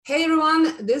Hey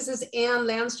everyone, this is Ann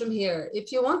Landstrom here.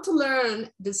 If you want to learn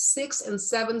the 6 and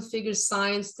 7 figure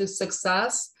signs to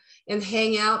success and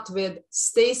hang out with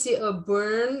Stacey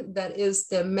O'Byrne, that is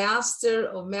the master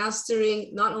of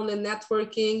mastering not only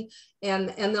networking and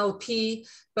NLP,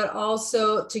 but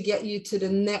also to get you to the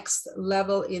next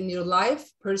level in your life,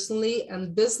 personally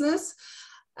and business,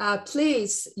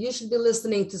 please, you should be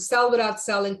listening to Sell Without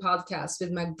Selling podcast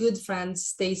with my good friend,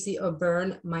 Stacey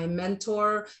O'Byrne, my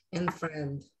mentor and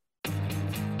friend.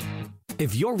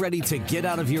 If you're ready to get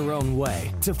out of your own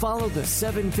way to follow the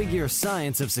 7-figure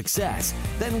science of success,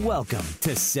 then welcome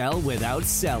to Sell Without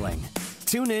Selling.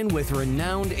 Tune in with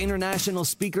renowned international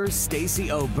speaker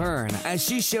Stacey O'Byrne as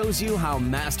she shows you how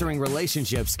mastering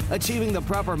relationships, achieving the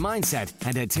proper mindset,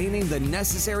 and attaining the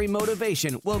necessary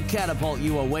motivation will catapult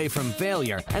you away from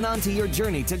failure and onto your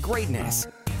journey to greatness.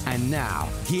 And now,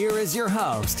 here is your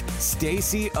host,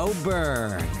 Stacey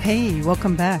O'Byrne. Hey,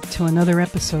 welcome back to another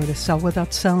episode of Sell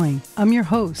Without Selling. I'm your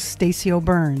host, Stacey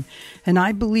O'Byrne, and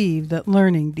I believe that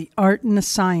learning the art and the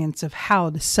science of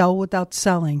how to sell without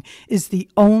selling is the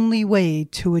only way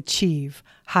to achieve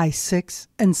high 6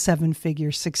 and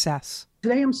 7-figure success.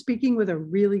 Today, I'm speaking with a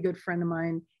really good friend of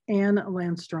mine, Ann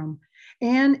Landstrom.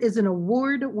 Ann is an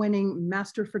award-winning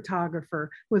master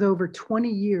photographer with over 20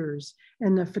 years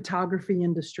in the photography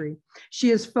industry. She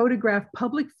has photographed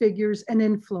public figures and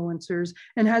influencers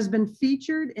and has been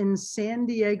featured in San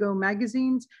Diego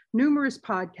magazines, numerous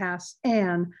podcasts,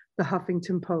 and the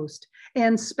Huffington Post,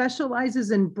 and specializes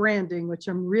in branding, which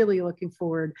I'm really looking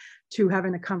forward to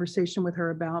having a conversation with her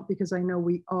about because I know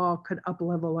we all could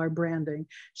up-level our branding.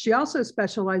 She also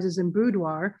specializes in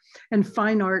boudoir and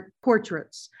fine art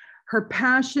portraits. Her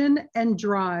passion and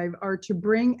drive are to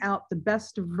bring out the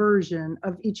best version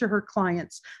of each of her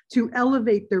clients to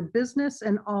elevate their business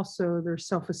and also their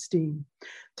self-esteem,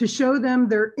 to show them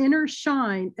their inner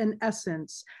shine and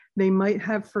essence they might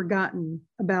have forgotten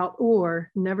about or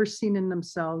never seen in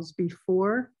themselves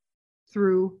before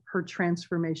through her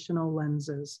transformational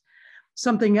lenses.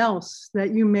 Something else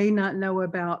that you may not know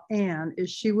about Ann is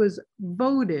she was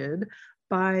voted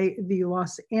by the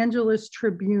Los Angeles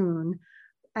Tribune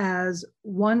as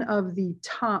one of the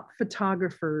top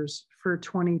photographers for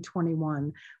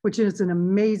 2021, which is an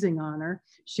amazing honor.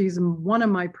 She's one of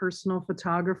my personal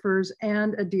photographers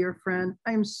and a dear friend.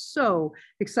 I'm so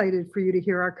excited for you to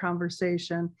hear our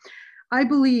conversation. I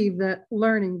believe that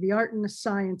learning the art and the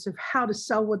science of how to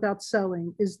sell without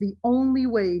selling is the only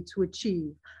way to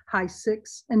achieve high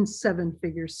 6 and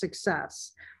 7-figure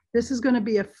success. This is going to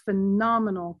be a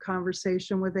phenomenal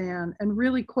conversation with Ann, and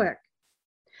really quick.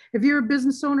 If you're a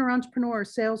business owner, entrepreneur,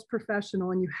 sales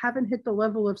professional, and you haven't hit the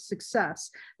level of success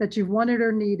that you've wanted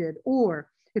or needed, or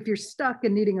if you're stuck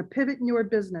and needing a pivot in your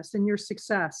business and your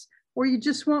success, or you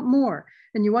just want more,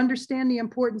 and you understand the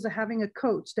importance of having a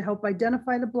coach to help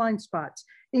identify the blind spots,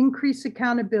 increase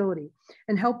accountability,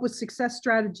 and help with success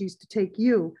strategies to take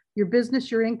you, your business,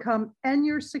 your income, and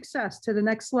your success to the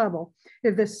next level.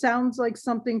 If this sounds like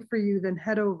something for you, then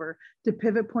head over to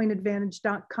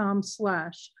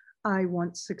pivotpointadvantage.com/I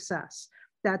want success.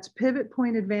 That's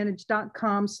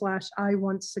pivotpointadvantage.com/I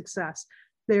want success.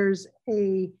 There's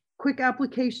a quick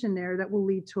application there that will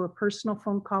lead to a personal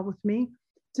phone call with me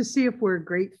to see if we're a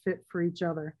great fit for each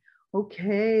other.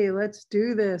 Okay, let's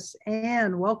do this.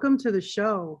 Ann, welcome to the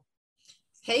show.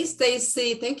 Hey,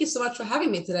 Stacey, thank you so much for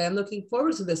having me today. I'm looking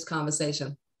forward to this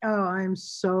conversation. Oh, I'm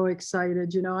so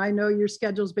excited. You know, I know your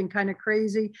schedule's been kind of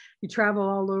crazy. You travel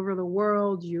all over the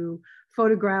world. You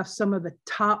photograph some of the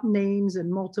top names in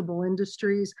multiple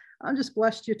industries. I'm just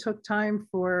blessed you took time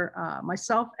for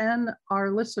myself and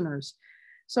our listeners.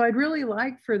 So I'd really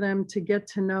like for them to get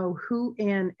to know who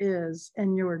Ann is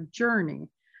and your journey.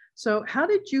 So how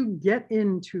did you get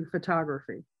into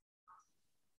photography?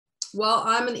 Well,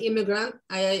 I'm an immigrant.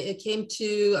 I came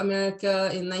to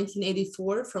America in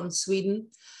 1984 from Sweden.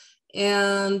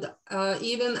 And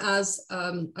even as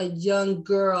a young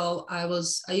girl, I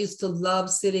used to love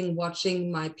sitting watching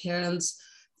my parents'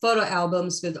 photo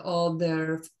albums with all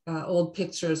their old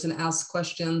pictures and ask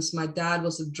questions. My dad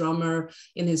was a drummer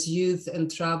in his youth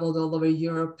and traveled all over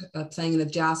Europe playing in a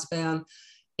jazz band.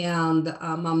 And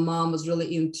my mom was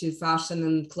really into fashion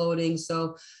and clothing.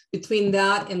 So between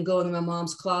that and going in my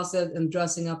mom's closet and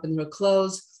dressing up in her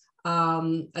clothes,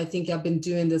 I think I've been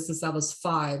doing this since I was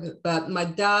 5. But my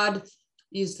dad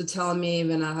used to tell me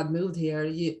when I had moved here,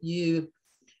 you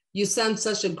send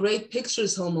such a great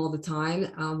pictures home all the time.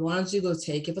 Why don't you go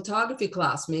take a photography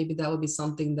class? Maybe that would be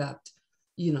something that,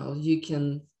 you know, you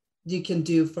can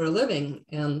do for a living.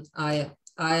 And I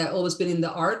always been in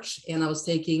the arts, and I was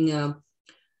taking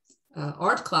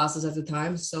art classes at the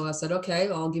time. So I said, okay,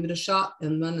 I'll give it a shot,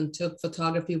 and went and took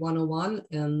photography 101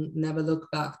 and never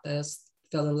looked back. I just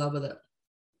fell in love with it.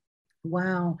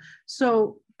 Wow.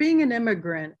 So being an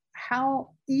immigrant,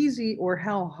 how easy or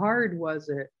how hard was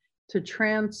it to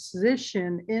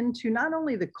transition into not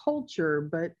only the culture,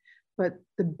 but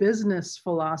the business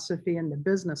philosophy and the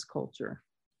business culture?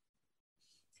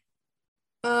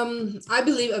 I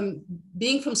believe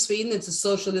being from Sweden, it's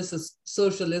a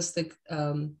socialistic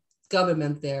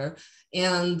government there.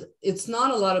 And it's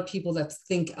not a lot of people that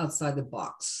think outside the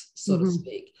box, so to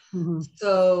speak.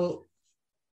 So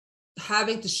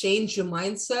having to change your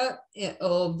mindset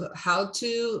of how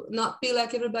to not be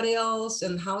like everybody else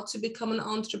and how to become an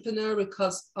entrepreneur,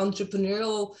 because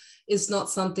entrepreneurial is not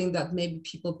something that maybe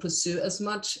people pursue as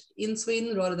much in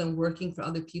Sweden rather than working for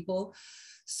other people.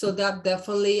 So that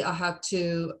definitely I had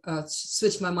to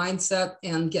switch my mindset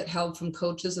and get help from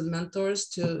coaches and mentors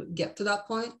to get to that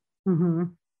point.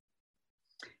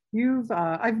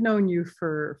 I've known you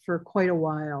for quite a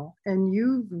while, and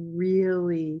you've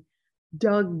really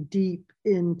dug deep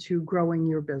into growing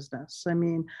your business. I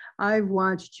mean, I've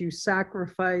watched you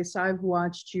sacrifice. I've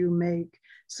watched you make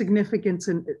significant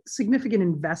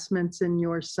investments in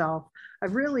yourself.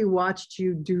 I've really watched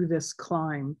you do this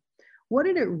climb. What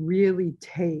did it really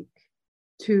take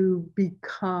to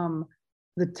become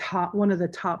one of the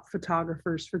top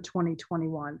photographers for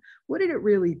 2021? What did it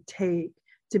really take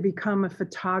to become a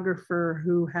photographer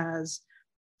who has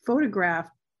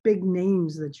photographed big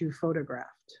names that you photographed?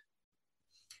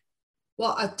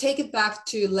 Well, I take it back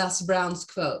to Les Brown's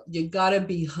quote, you gotta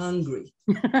be hungry,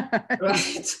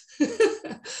 right?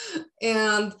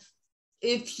 And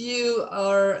if you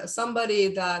are somebody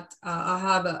that I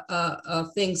have a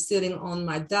thing sitting on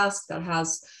my desk that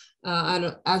has, I'm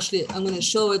going to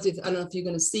show it. I don't know if you're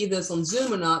going to see this on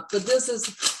Zoom or not, but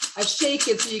I shake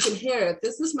it so you can hear it.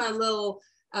 This is my little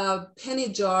penny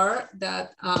jar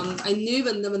that I knew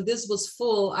when this was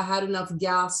full, I had enough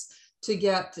gas to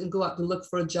go out and look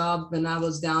for a job when I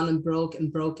was down and broke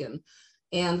and broken.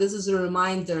 And this is a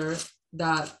reminder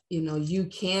that, you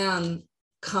can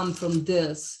come from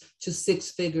this to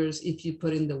six figures if you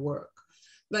put in the work.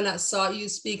 When I saw you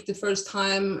speak the first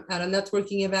time at a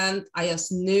networking event, I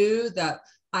just knew that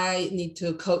I need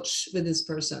to coach with this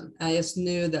person. I just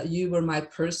knew that you were my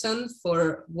person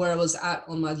for where I was at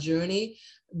on my journey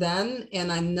then.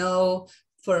 And I know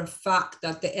for a fact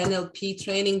that the NLP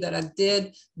training that I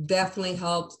did definitely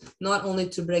helped not only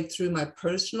to break through my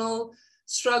personal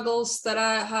struggles that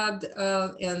I had,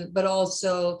 but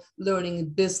also learning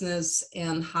business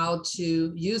and how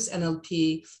to use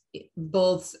NLP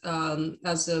both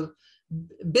as a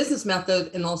business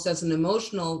method and also as an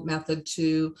emotional method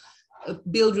to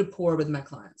build rapport with my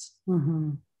clients.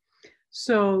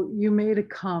 So you made a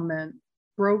comment,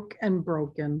 broke and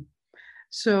broken.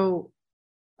 So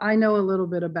I know a little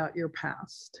bit about your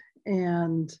past,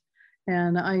 and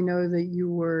I know that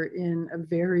you were in a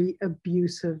very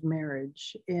abusive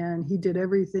marriage, and he did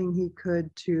everything he could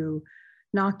to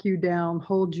knock you down,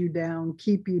 hold you down,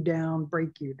 keep you down,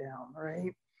 break you down,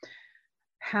 right?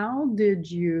 How did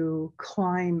you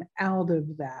climb out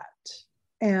of that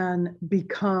and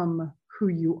become who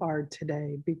you are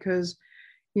today? Because,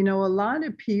 a lot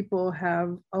of people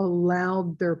have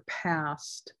allowed their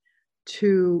past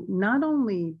to not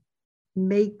only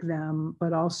make them,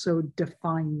 but also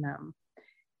define them.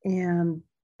 And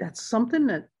that's something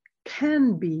that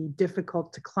can be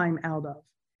difficult to climb out of.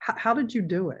 How did you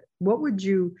do it? What would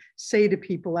you say to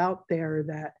people out there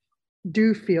that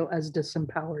do feel as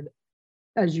disempowered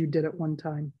as you did at one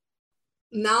time?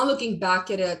 Now looking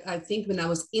back at it, I think when I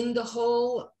was in the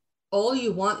hole, all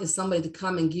you want is somebody to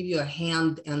come and give you a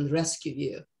hand and rescue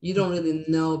you. You don't really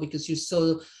know because I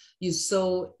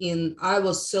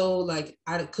was so like,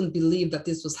 I couldn't believe that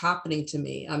this was happening to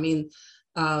me. I mean,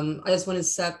 I just want to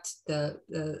set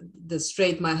the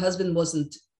straight. My husband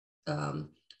wasn't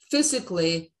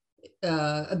physically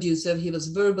abusive. He was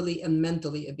verbally and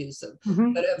mentally abusive.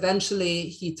 But eventually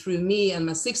he threw me and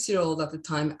my 6-year-old at the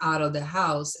time out of the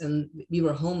house, and we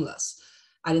were homeless.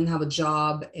 I didn't have a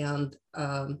job, and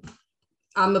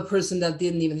I'm a person that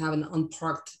didn't even have an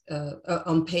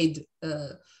unpaid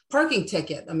parking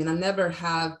ticket. I mean, I never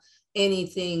have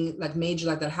anything like major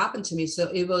like that happen to me. So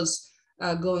it was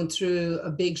going through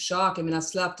a big shock. I mean, I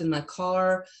slept in my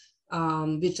car,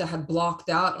 which I had blocked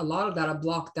out. A lot of that I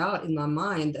blocked out in my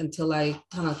mind until I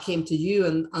kind of came to you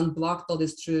and unblocked all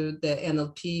this through the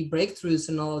NLP breakthroughs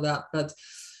and all of that. But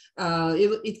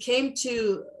it came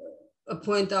to a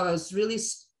point that I was really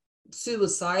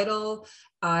suicidal.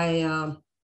 I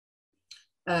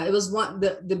it was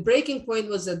the breaking point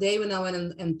was the day when I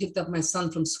went and picked up my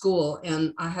son from school,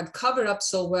 and I had covered up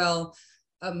so well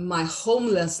my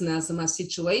homelessness and my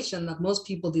situation that most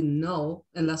people didn't know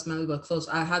unless we were close.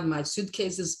 I had my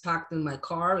suitcases packed in my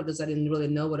car because I didn't really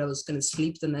know what I was going to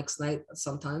sleep the next night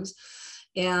sometimes.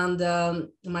 And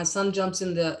my son jumps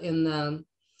in the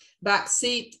back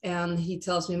seat and he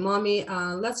tells me, "Mommy,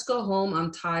 let's go home.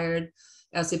 I'm tired,"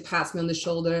 as he pats me on the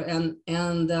shoulder. And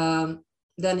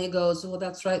then he goes, "Well,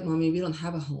 that's right, Mommy, we don't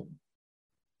have a home."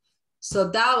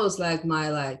 So that was like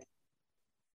my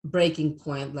breaking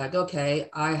point. Like, okay,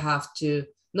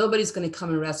 nobody's going to come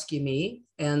and rescue me.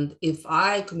 And if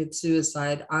I commit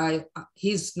suicide,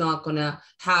 he's not going to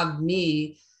have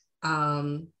me.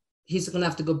 He's going to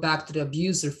have to go back to the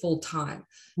abuser full time.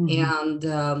 Mm-hmm. And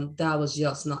that was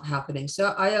just not happening.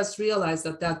 So I just realized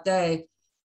that day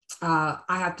I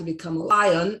had to become a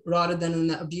lion rather than an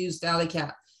abused alley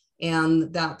cat.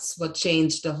 And that's what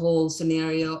changed the whole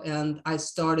scenario. And I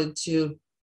started to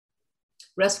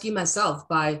rescue myself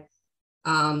by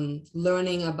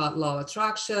learning about law of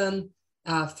attraction,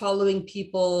 following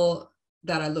people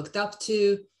that I looked up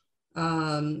to,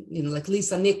 like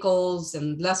Lisa Nichols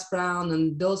and Les Brown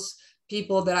and those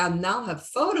people that I now have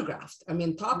photographed. I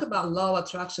mean, talk about law of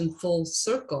attraction full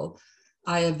circle.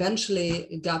 I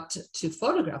eventually got to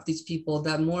photograph these people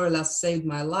that more or less saved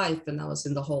my life when I was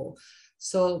in the hole.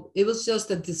 So it was just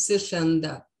a decision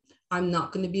that I'm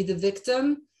not going to be the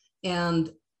victim,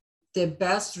 and the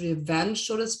best revenge,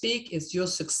 so to speak, is your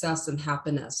success and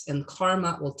happiness, and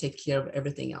karma will take care of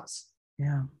everything else.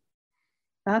 Yeah.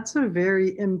 That's a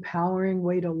very empowering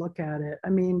way to look at it. I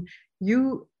mean,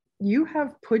 you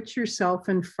have put yourself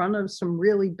in front of some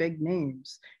really big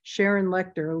names: Sharon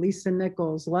Lechter, Lisa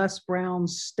Nichols, Les Brown,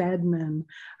 Stedman.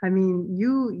 I mean,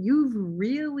 you've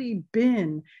really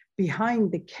been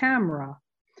behind the camera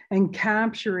and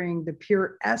capturing the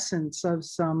pure essence of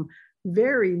some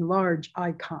very large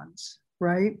icons,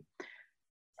 right?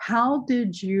 How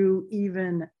did you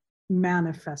even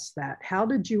manifest that? How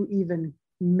did you even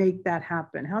make that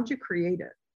happen? How did you create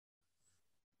it?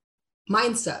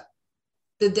 Mindset.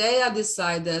 The day I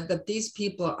decided that these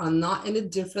people are not any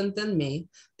different than me,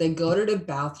 they go to the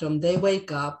bathroom, they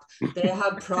wake up, they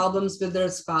have problems with their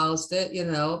spouse,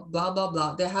 blah, blah,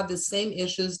 blah. They have the same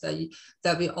issues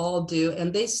that we all do.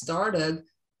 And they started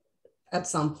at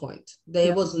some point.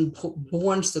 They wasn't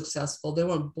born successful. They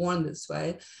weren't born this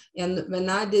way. And when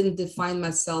I defined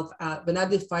myself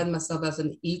as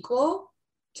an equal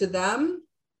to them,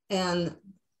 and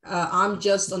I'm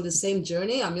just on the same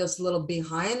journey. I'm just a little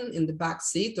behind in the back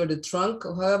seat or the trunk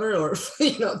or however, or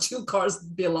 2 cars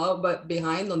below, but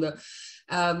behind on the.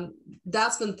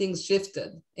 That's when things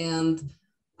shifted, and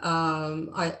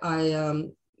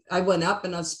I went up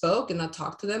and I spoke and I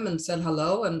talked to them and said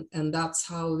hello, and that's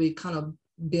how we kind of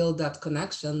build that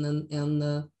connection.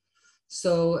 And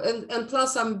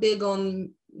plus I'm big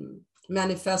on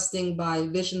manifesting by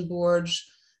vision boards,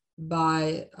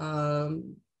 by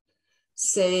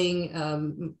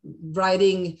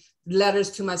writing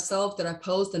letters to myself that I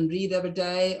post and read every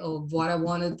day of what I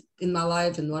wanted in my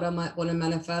life and what I might want to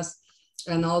manifest,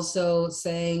 and also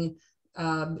saying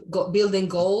building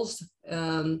goals,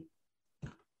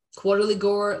 quarterly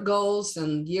goals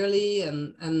and yearly,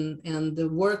 and the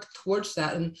work towards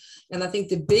that. And I think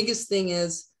the biggest thing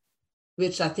is,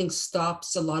 which I think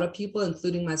stops a lot of people,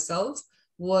 including myself,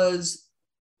 was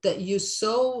that you're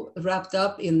so wrapped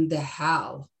up in the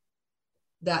how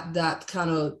that kind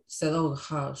of said, "Oh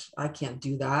gosh, I can't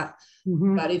do that."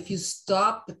 Mm-hmm. But if you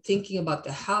stop thinking about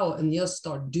the how and just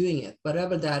start doing it,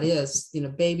 whatever that is,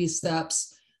 baby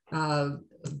steps,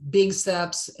 big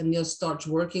steps, and just start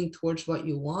working towards what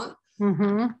you want.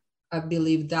 Mm-hmm. I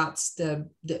believe that's the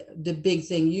big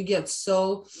thing. You get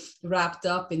so wrapped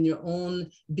up in your own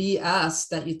BS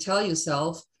that you tell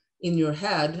yourself in your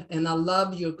head. And I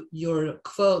love your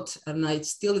quote, and I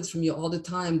steal it from you all the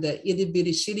time, the itty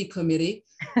bitty shitty committee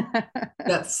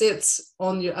that sits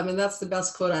on your, that's the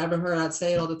best quote I ever heard. I'd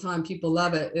say it all the time. People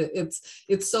love it.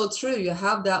 It's so true. You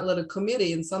have that little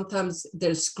committee, and sometimes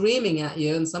they're screaming at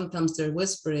you and sometimes they're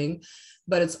whispering,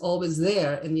 but it's always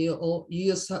there. And you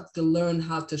just have to learn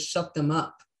how to shut them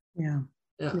up. Yeah.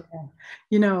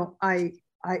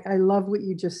 I love what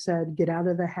you just said. Get out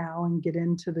of the how and get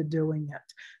into the doing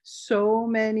it. So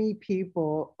many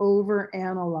people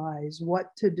overanalyze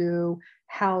what to do,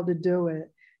 how to do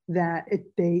it, that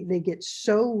they get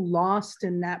so lost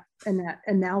in that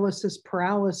analysis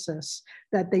paralysis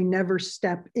that they never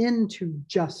step into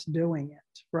just doing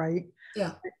it, right?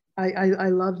 Yeah. I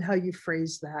loved how you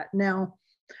phrased that. Now,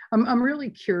 I'm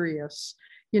really curious.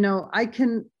 I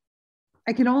can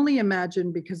I can only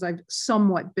imagine because I've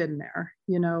somewhat been there,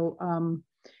 I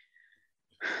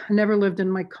never lived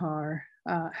in my car.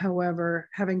 However,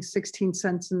 having 16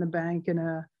 cents in the bank and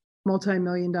a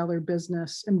multi-million-dollar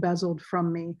business embezzled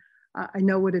from me, I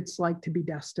know what it's like to be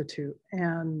destitute.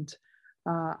 And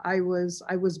I was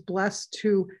blessed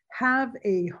to have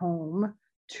a home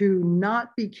to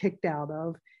not be kicked out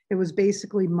of. It was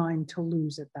basically mine to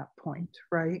lose at that point,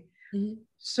 right? Mm-hmm.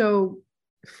 So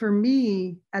for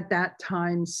me at that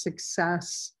time,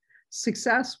 success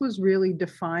was really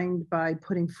defined by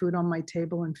putting food on my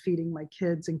table and feeding my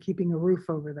kids and keeping a roof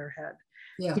over their head.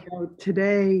 Yeah.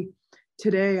 Today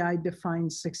I define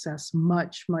success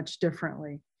much, much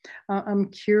differently.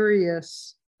 I'm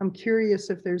curious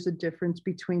if there's a difference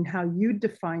between how you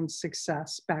defined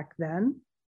success back then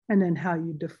and then how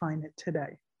you define it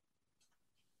today.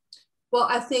 Well,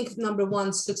 I think number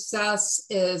one, success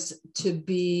is to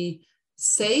be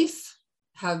safe,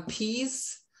 have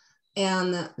peace,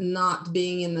 and not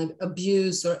being in an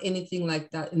abuse or anything like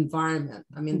that environment.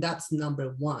 I mean, that's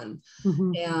number one.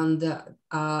 Mm-hmm. And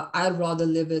I'd rather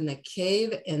live in a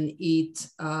cave and eat,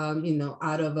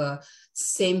 out of a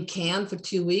same can for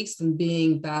 2 weeks than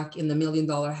being back in the $1 million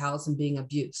house and being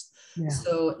abused. Yeah.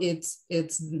 So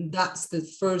that's the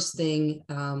first thing.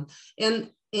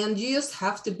 And you just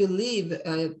have to believe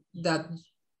that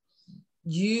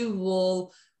you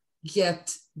will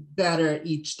get better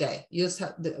each day. You just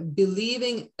have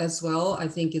believing as well. I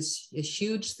think it's a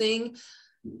huge thing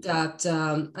that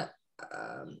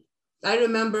I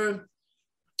remember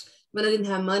when I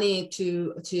didn't have money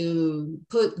to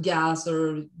put gas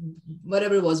or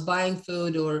whatever it was, buying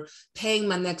food or paying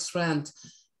my next rent.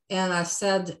 And I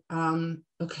said,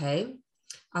 okay,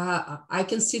 I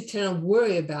can sit here and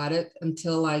worry about it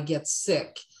until I get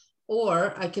sick,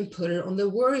 or I can put it on the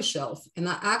worry shelf. And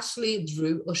I actually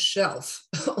drew a shelf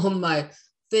on my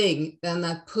thing. And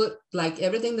I put like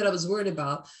everything that I was worried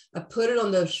about, I put it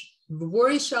on the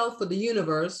worry shelf for the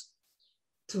universe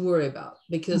to worry about,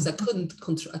 because I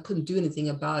couldn't do anything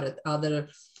about it other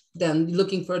than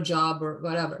looking for a job or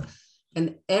whatever.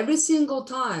 And every single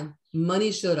time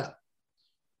money showed up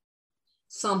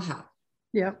somehow.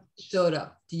 Yeah, showed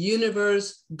up. The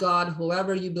universe, God,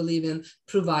 whoever you believe in,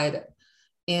 provided.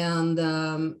 And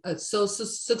so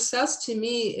success to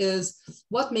me is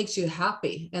what makes you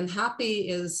happy. And happy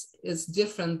is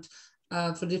different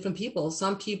for different people.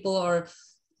 Some people are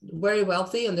very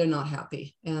wealthy and they're not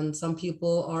happy. And some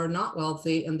people are not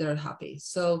wealthy and they're happy.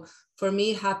 So for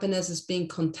me, happiness is being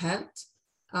content.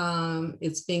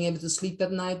 It's being able to sleep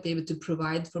at night, be able to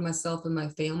provide for myself and my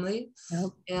family. Yep.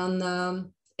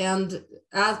 And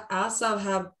as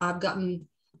I've gotten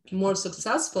more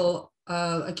successful,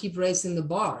 I keep raising the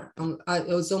bar. It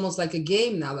was almost like a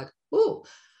game now, like, oh,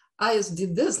 I just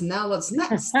did this. Now what's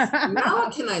next? Now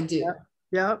what can I do?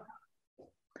 Yep.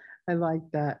 I like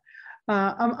that.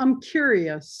 I'm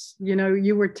curious,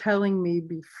 you were telling me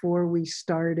before we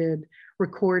started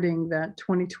recording that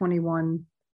 2020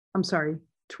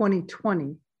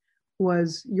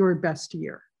 was your best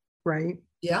year, right?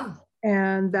 Yeah.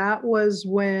 And that was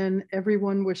when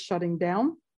everyone was shutting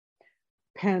down.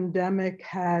 Pandemic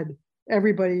had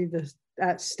everybody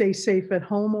that stay safe at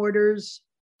home orders,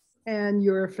 and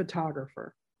you're a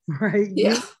photographer, right?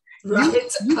 Yeah,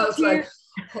 right. I was like,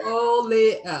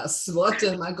 holy S, what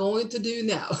am I going to do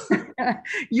now?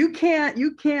 You can't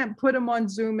put them on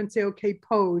Zoom and say, okay,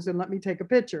 pose and let me take a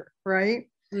picture, right?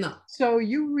 No. So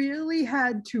you really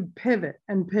had to pivot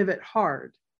and pivot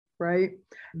hard, right?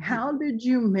 Mm-hmm. How did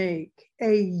you make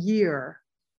a year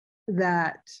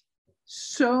that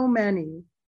so many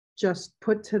just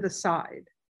put to the side?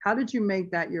 How did you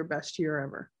make that your best year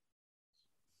ever?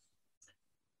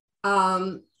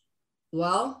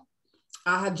 Well,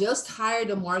 I had just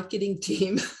hired a marketing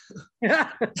team.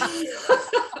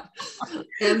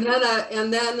 And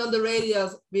then on the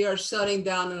radio, we are shutting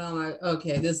down, and I'm like,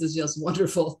 okay, this is just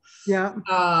wonderful. Yeah.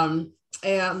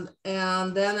 And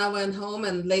then I went home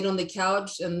and laid on the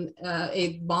couch and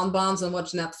ate bonbons and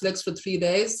watched Netflix for 3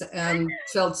 days and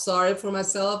felt sorry for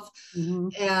myself. Mm-hmm.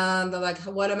 And I'm like,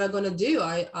 what am I going to do?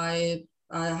 I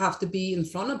have to be in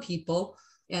front of people,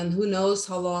 and who knows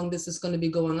how long this is going to be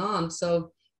going on.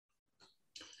 So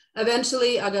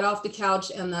eventually I got off the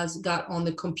couch and I got on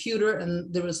the computer,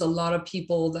 and there was a lot of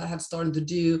people that had started to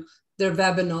do their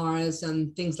webinars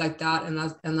and things like that.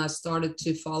 And I started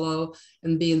to follow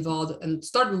and be involved and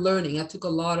started learning. I took a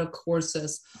lot of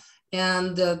courses.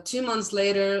 And 2 months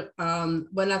later,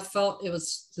 when I felt it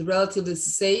was relatively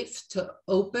safe to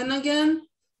open again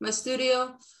my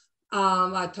studio,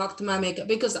 I talked to my makeup,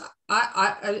 because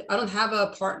I don't have a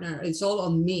partner. It's all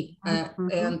on me.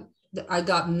 Mm-hmm. I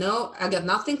got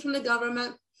nothing from the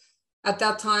government. At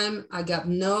that time, I got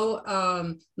no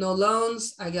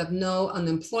loans. I got no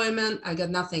unemployment. I got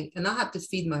nothing. And I had to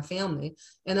feed my family.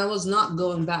 And I was not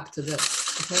going back to this.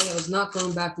 Okay. I was not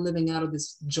going back living out of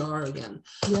this jar again.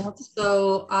 Yeah.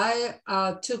 So I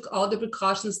took all the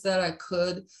precautions that I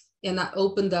could. And I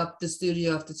opened up the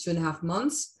studio after 2.5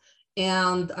 months.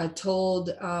 And I told,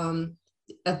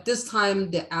 at this time,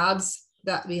 the ads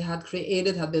that we had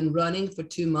created had been running for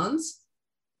 2 months.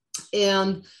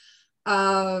 And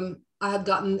I had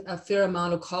gotten a fair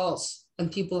amount of calls,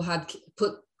 and people had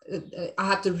I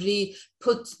had to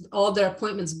put all their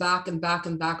appointments back and back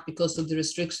and back because of the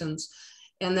restrictions.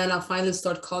 And then I finally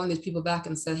started calling these people back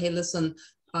and said, hey, listen,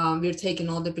 we're taking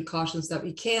all the precautions that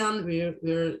we can.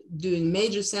 We're doing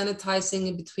major sanitizing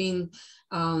in between.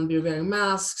 We're wearing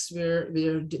masks. We're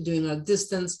doing a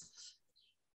distance.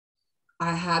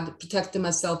 I had protected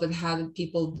myself and had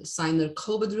people sign their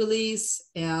COVID release,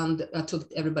 and I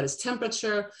took everybody's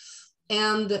temperature,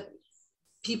 and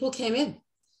people came in.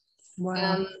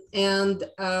 Wow. And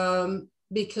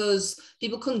because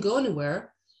people couldn't go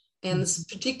anywhere, and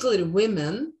particularly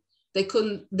women, they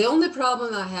couldn't. The only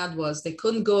problem I had was they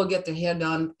couldn't go get their hair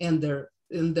done and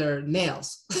their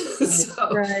nails. So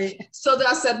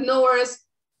I said, no worries,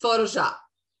 Photoshop.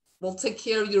 We'll take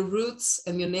care of your roots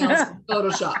and your nails in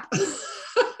Photoshop.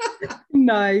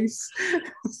 Nice.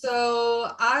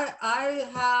 So I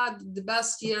had the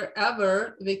best year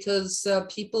ever because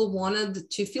people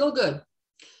wanted to feel good.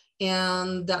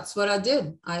 And that's what I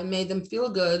did. I made them feel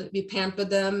good. We pampered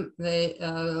them.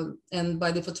 And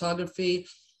by the photography,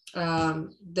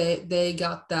 they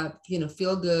got that,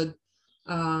 feel good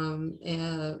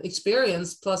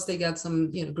experience. Plus they got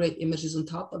some, great images on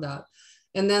top of that.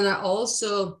 And then I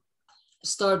also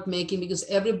start making, because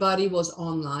everybody was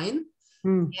online.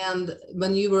 And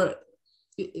when you were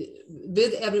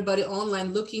with everybody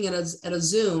online looking at a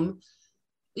Zoom,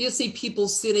 you see people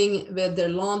sitting with their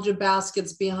laundry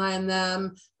baskets behind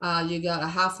them. You got a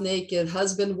half naked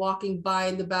husband walking by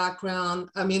in the background.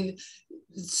 I mean,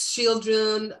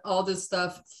 children, all this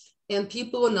stuff. And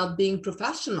people were not being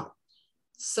professional.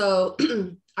 So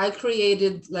I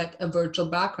created like a virtual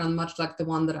background, much like the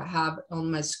one that I have on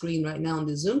my screen right now on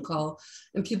the Zoom call.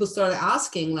 And people started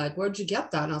asking, like, where'd you get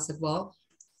that? And I said, well,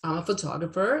 I'm a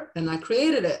photographer and I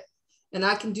created it. And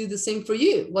I can do the same for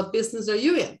you. What business are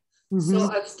you in?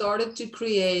 So I've started to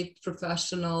create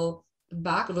professional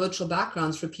virtual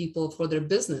backgrounds for people for their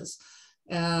business.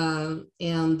 I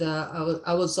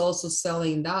was also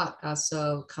selling that as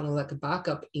a kind of like a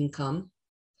backup income.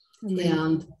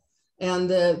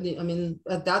 And I mean,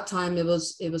 at that time, it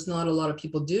was not a lot of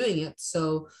people doing it.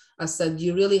 So I said,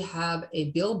 you really have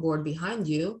a billboard behind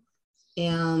you.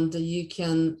 And you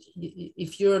can,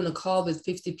 if you're on a call with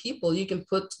 50 people, you can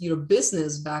put your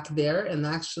business back there and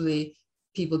actually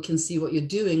people can see what you're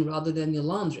doing rather than your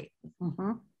laundry.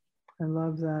 I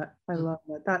love that. I love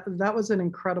that. That was an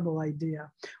incredible idea,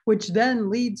 which then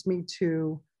leads me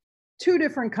to two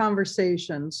different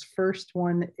conversations. First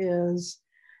one is,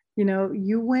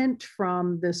 you went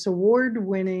from this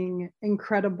award-winning,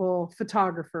 incredible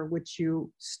photographer, which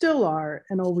you still are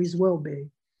and always will be,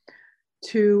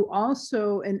 to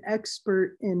also an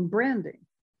expert in branding.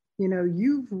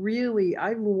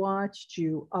 I've watched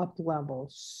you up level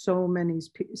so many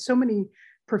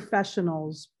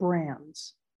professionals'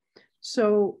 brands.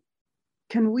 So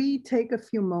can we take a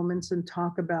few moments and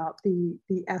talk about the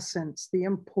essence, the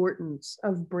importance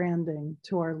of branding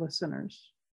to our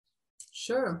listeners?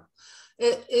 Sure.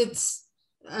 It's,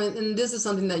 and this is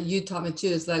something that you taught me too,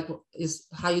 is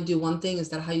how you do one thing, is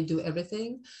that how you do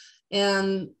everything.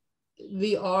 And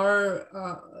we are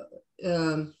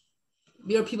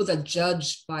people that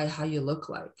judge by how you look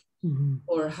like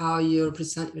or how you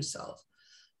present yourself.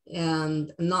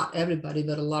 And not everybody,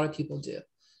 but a lot of people do.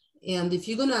 And if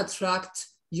you're going to attract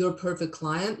your perfect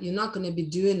client, you're not going to be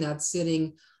doing that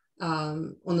sitting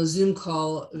on a Zoom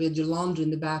call with your laundry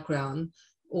in the background,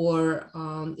 or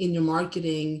in your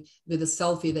marketing with a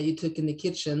selfie that you took in the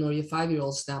kitchen or your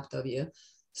 5-year-old snapped of you.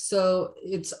 So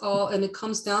it's all, and it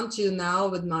comes down to now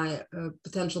with my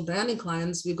potential branding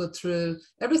clients, we go through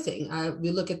everything.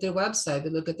 We look at their website, we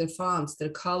look at their fonts, their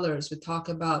colors, we talk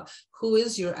about who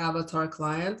is your avatar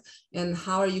client and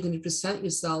how are you going to present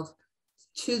yourself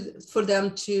for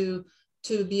them to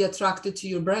be attracted to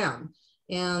your brand.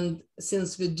 And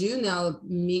since we do now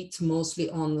meet mostly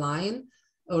online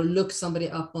or look somebody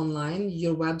up online,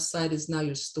 your website is now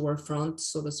your storefront,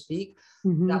 so to speak.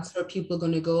 That's where people are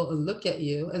going to go and look at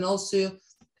you. And also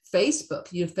Facebook,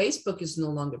 your Facebook is no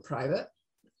longer private.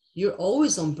 You're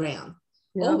always on brand.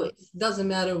 Yeah. Always. Doesn't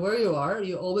matter where you are,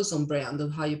 you're always on brand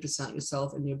of how you present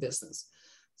yourself and your business.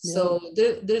 So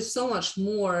there's so much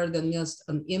more than just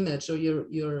an image or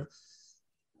your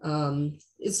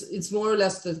it's more or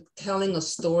less the telling a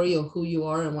story of who you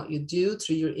are and what you do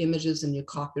through your images and your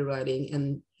copywriting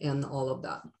and all of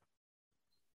that.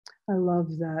 I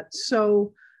love that.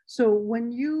 So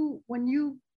when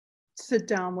you sit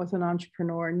down with an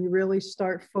entrepreneur and you really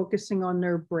start focusing on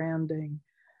their branding,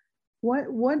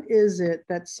 what is it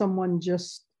that someone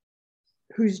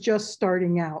who's just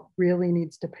starting out really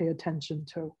needs to pay attention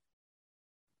to?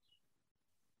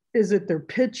 Is it their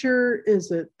picture?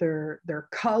 Is it their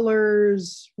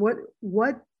colors? What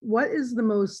is the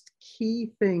most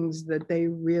key things that they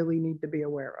really need to be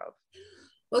aware of?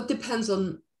 Well, it depends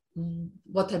on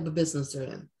what type of business they're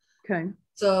in. Okay.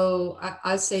 So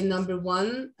I say number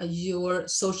one, your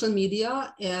social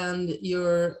media and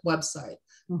your website,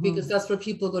 because that's where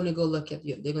people are going to go look at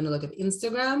you. They're going to look at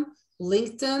Instagram,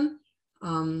 LinkedIn,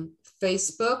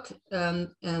 Facebook,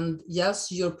 and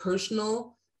yes, your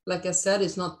personal. Like I said,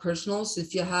 it's not personal. So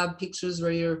if you have pictures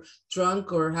where you're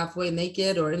drunk or halfway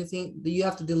naked or anything, you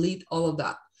have to delete all of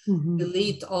that.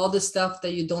 Delete all the stuff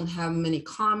that you don't have many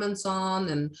comments on.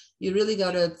 And you really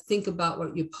got to think about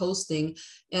what you're posting.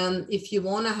 And if you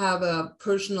want to have a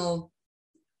personal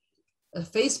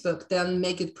Facebook, then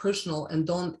make it personal and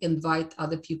don't invite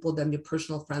other people than your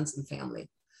personal friends and family.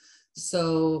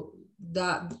 So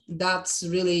that's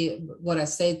really what I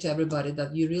say to everybody,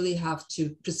 that you really have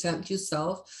to present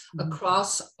yourself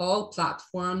across all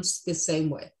platforms the same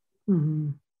way.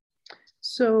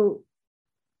 So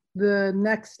the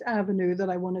next avenue that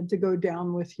I wanted to go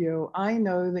down with you, I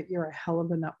know that you're a hell of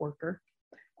a networker.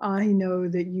 I know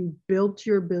that you built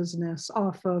your business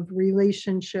off of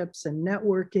relationships and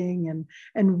networking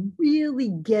and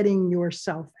really getting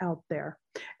yourself out there.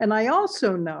 And I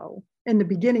also know in the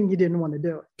beginning, you didn't want to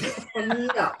do it.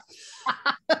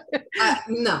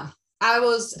 No, I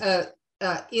was an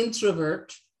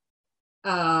introvert.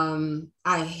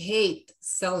 I hate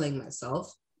selling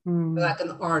myself like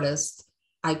an artist.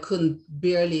 I couldn't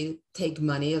barely take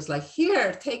money. It was like,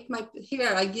 here,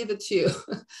 I give it to you.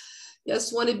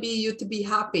 Just want to be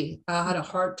happy. I had a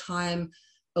hard time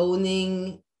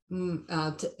owning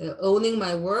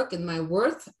my work and my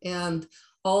worth, and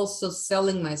also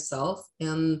selling myself.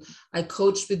 And I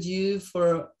coached with you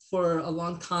for a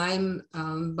long time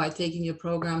by taking your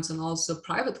programs and also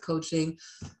private coaching.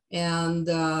 And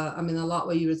a lot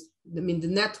where the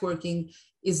networking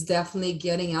is definitely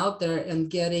getting out there and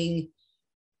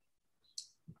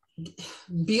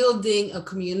building a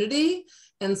community.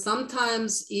 And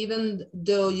sometimes even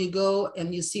though you go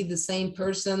and you see the same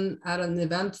person at an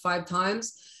event 5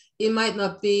 times, it might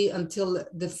not be until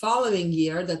the following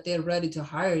year that they're ready to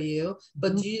hire you,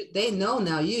 but they know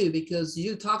now you because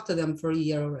you talked to them for a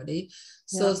year already.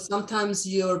 So sometimes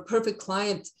your perfect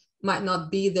client might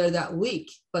not be there that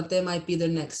week, but they might be there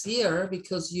next year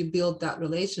because you built that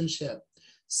relationship.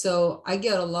 So I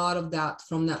get a lot of that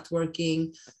from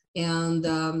networking. And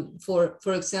for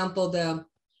example, the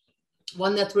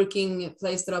one networking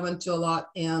place that I went to a lot,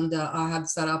 and I had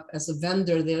set up as a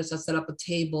vendor there, so I set up a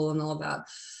table and all that.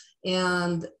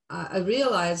 And I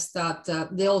realized that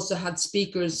they also had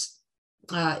speakers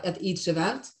at each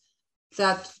event,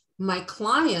 that my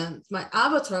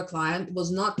avatar client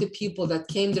was not the people that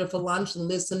came there for lunch and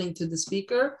listening to the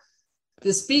speaker.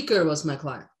 The speaker was my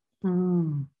client.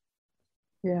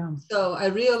 Yeah. So I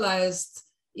realized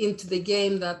into the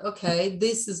game that, okay,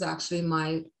 this is actually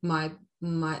my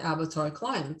avatar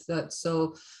client.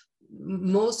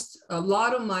 A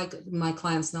lot of my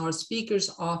clients now are speakers,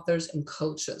 authors, and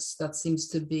coaches. That seems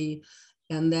to be,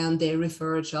 and then they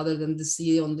refer each other, then they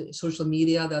see on the social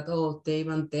media that, oh, they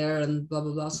went there and blah,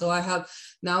 blah, blah. So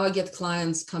I get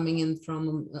clients coming in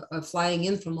flying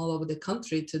in from all over the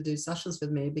country to do sessions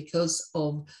with me because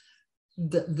of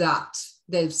that.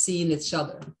 They've seen each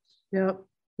other. Yep.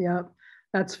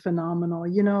 That's phenomenal.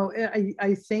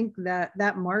 I think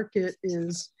that market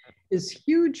is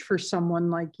huge for someone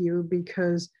like you,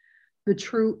 because the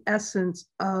true essence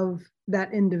of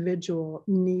that individual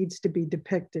needs to be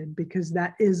depicted, because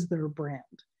that is their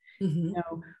brand.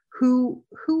 Who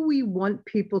we want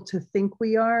people to think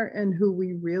we are and who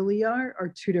we really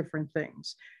are two different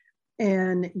things.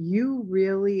 And you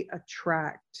really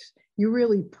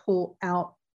pull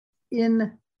out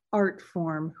in art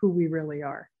form who we really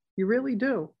are. You really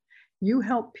do. You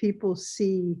help people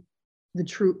see the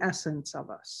true essence of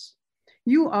us.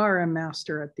 You are a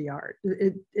master at the art.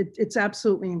 It's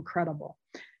absolutely incredible.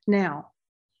 Now,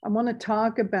 I want to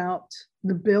talk about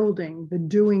the building, the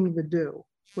doing, the do,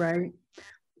 right?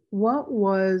 what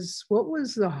was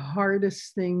the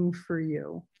hardest thing for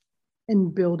you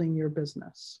in building your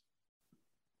business?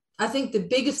 I think the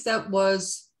biggest step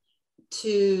was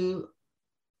to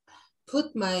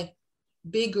put my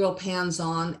big girl pants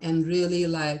on and really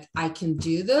like, I can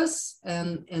do this,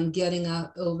 and getting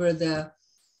over the,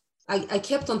 I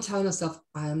kept on telling myself,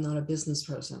 I am not a business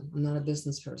person. I'm not a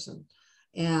business person.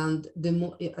 And the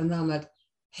more, and I'm like,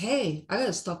 hey, I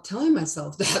gotta stop telling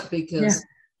myself that, because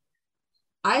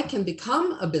I can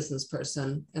become a business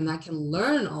person and I can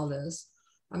learn all this.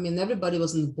 I mean, everybody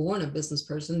wasn't born a business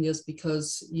person. Just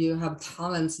because you have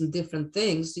talents in different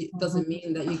things, it doesn't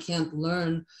mean that you can't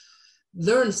learn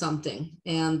something.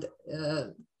 And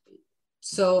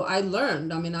so I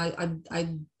learned. I mean,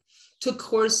 I took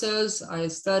courses, I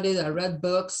studied, I read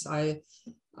books,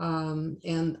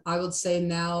 and I would say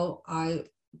now I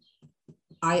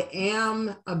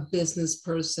am a business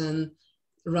person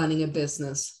running a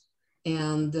business.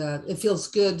 And it feels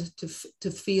good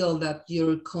to feel that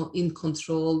you're in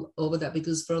control over that,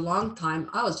 because for a long time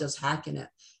I was just hacking it.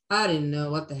 I didn't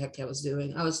know what the heck I was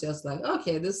doing. I was just like,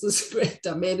 okay, this is great.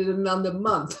 I made it in another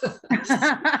month.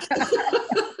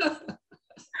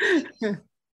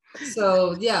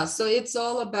 So yeah, so it's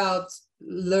all about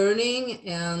learning,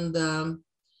 and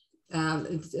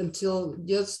until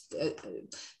just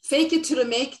fake it till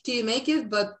you make it,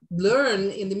 but learn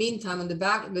in the meantime. In the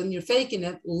back, when you're faking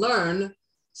it, learn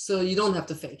so you don't have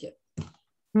to fake it.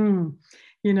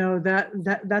 You know,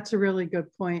 that's a really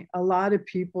good point. A lot of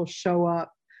people show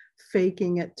up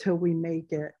faking it till we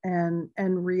make it, and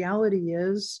reality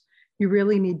is you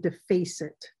really need to face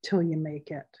it till you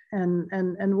make it.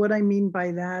 And what I mean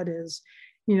by that is,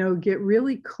 you know, get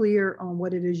really clear on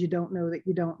what it is you don't know that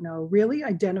you don't know. Really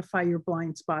identify your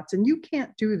blind spots. And you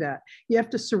can't do that. You have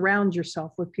to surround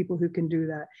yourself with people who can do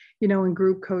that. You know, in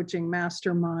group coaching,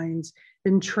 masterminds,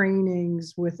 in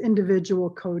trainings, with individual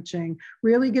coaching,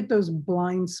 really get those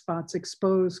blind spots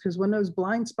exposed. Because when those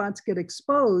blind spots get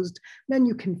exposed, then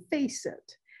you can face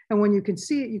it. And when you can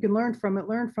see it, you can learn from it,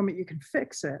 you can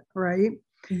fix it, right?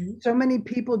 Mm-hmm. So many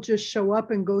people just show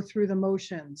up and go through the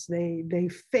motions. They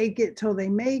fake it till they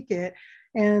make it.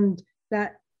 And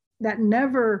that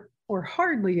never or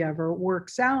hardly ever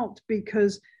works out,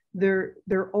 because they're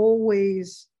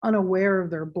always unaware of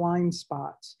their blind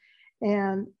spots.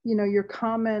 And, you know, your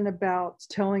comment about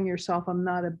telling yourself I'm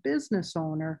not a business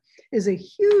owner is a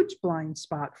huge blind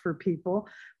spot for people,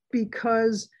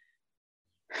 because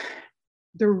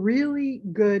they're really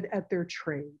good at their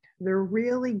trade. They're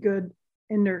really good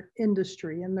in their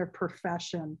industry, in their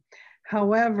profession.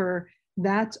 However,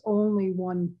 that's only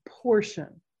one portion.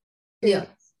 Yeah.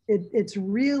 It's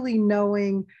really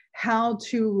knowing how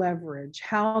to leverage,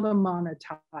 how to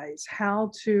monetize,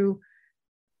 how to,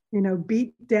 you know,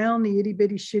 beat down the itty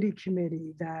bitty shitty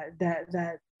committee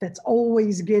that's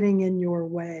always getting in your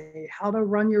way, how to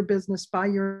run your business by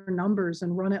your numbers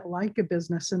and run it like a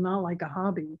business and not like a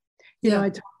hobby. You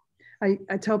know,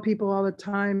 I tell people all the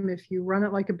time, if you run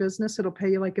it like a business, it'll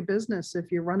pay you like a business.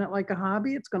 If you run it like a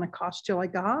hobby, it's going to cost you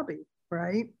like a hobby,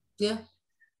 right? Yeah.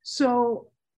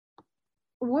 So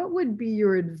what would be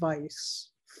your advice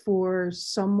for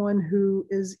someone who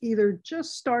is either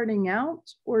just starting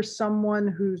out or someone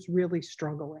who's really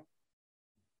struggling?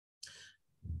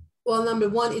 Well, number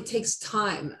one, it takes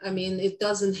time. I mean, it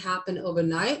doesn't happen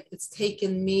overnight. It's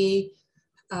taken me,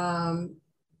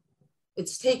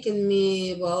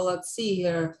 well, let's see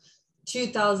here,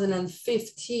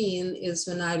 2015 is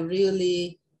when I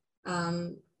really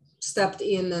stepped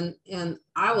in, and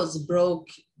I was broke,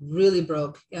 really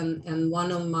broke. And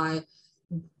one of my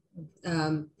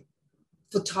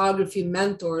photography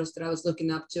mentors that I was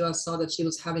looking up to, I saw that she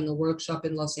was having a workshop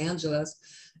in Los Angeles.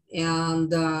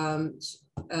 And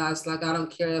I was like, I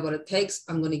don't care what it takes.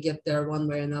 I'm going to get there one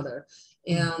way or another.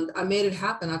 And I made it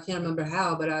happen. I can't remember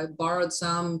how, but I borrowed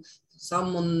someone,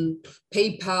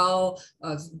 PayPal,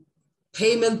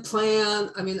 payment plan.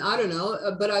 I mean, I don't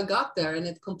know, but I got there, and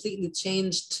it completely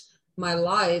changed my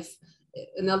life.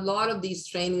 And a lot of these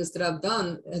trainings that I've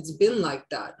done, it's been like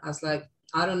that. I was like,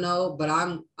 I don't know, but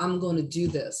I'm going to do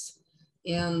this.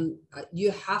 And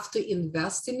you have to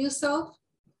invest in yourself.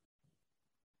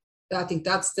 I think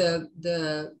that's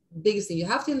the biggest thing. You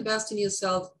have to invest in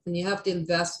yourself, and you have to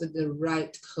invest with the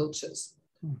right coaches.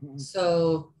 Mm-hmm.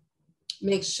 So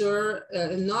make sure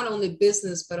not only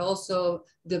business, but also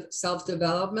the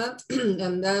self-development.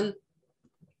 And then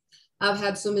I've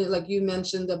had so many, like you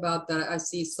mentioned about that, I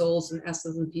see souls and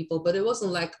essence in people, but it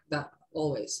wasn't like that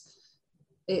always.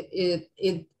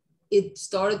 It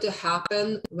started to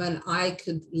happen when I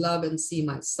could love and see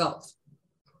myself,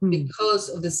 because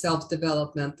of the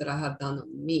self-development that I have done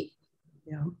on me.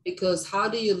 Yeah. Because how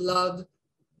do you love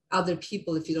other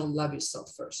people if you don't love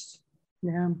yourself first?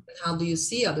 Yeah. How do you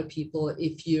see other people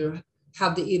if you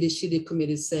have the itty shitty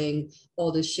committee saying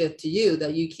all this shit to you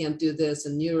that you can't do this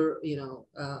and you're,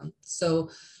 so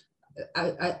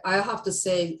I have to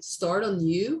say, start on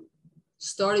you,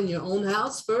 start in your own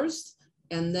house first,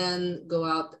 and then go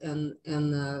out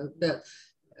but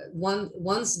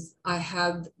once I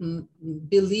had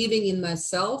believing in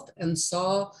myself and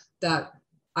saw that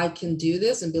I can do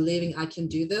this and believing I can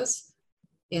do this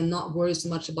and not worry so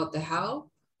much about the how,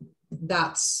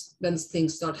 that's when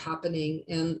things start happening.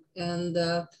 And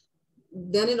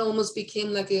then it almost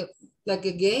became like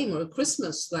a game or a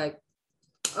Christmas, like,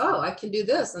 oh, I can do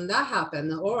this and that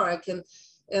happened, or I can,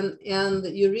 and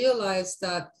you realize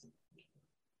that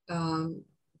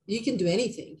you can do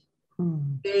anything.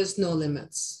 There is no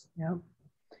limits. Yeah.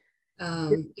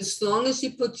 As long as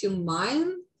you put your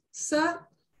mindset,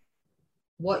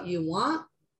 what you want,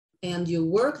 and you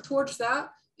work towards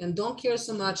that and don't care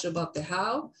so much about the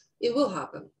how, it will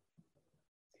happen.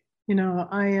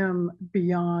 I am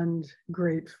beyond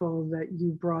grateful that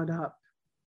you brought up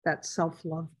that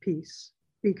self-love piece,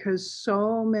 because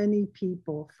so many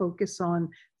people focus on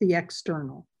the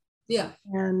external. Yeah.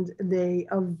 And they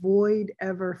avoid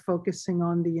ever focusing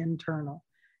on the internal.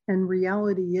 And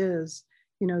reality is,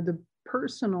 the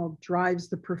personal drives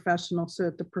the professional so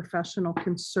that the professional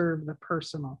can serve the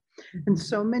personal. Mm-hmm. And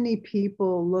so many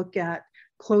people look at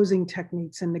closing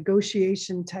techniques and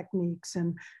negotiation techniques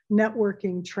and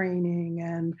networking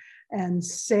training and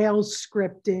sales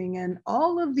scripting and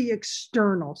all of the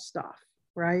external stuff,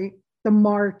 right? The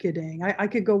marketing, I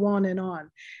could go on.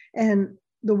 And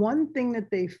the one thing that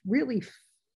they really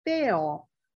fail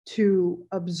to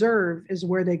observe is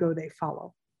where they go, they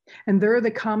follow. And they're the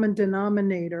common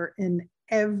denominator in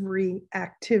every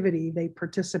activity they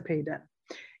participate in.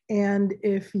 And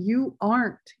if you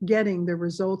aren't getting the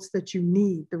results that you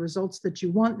need, the results that you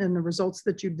want, and the results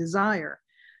that you desire,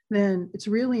 then it's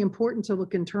really important to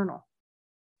look internal.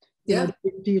 Yeah.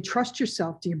 Do you trust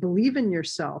yourself? Do you believe in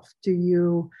yourself?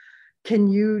 Can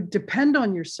you depend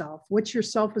on yourself? What's your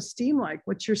self-esteem like?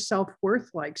 What's your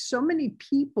self-worth like? So many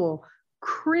people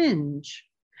cringe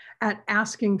at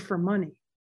asking for money.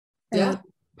 And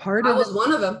I was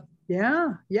one of them.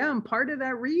 Yeah. Yeah. And part of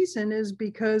that reason is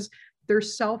because their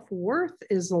self-worth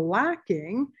is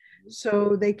lacking.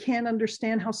 So they can't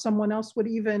understand how someone else would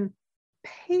even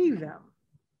pay them.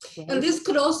 Right? And this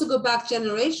could also go back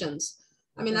generations.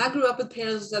 I mean, I grew up with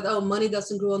parents that, oh, money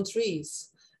doesn't grow on trees.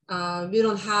 We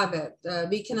don't have it.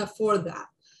 We can afford that.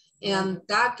 And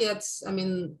that gets,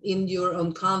 in your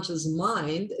unconscious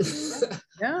mind.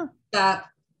 Yeah. That,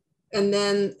 and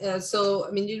then,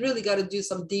 you really got to do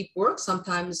some deep work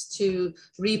sometimes to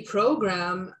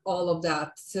reprogram all of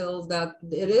that till that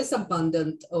it is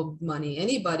abundant of money.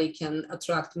 Anybody can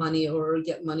attract money or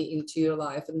get money into your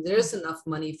life, and there's enough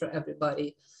money for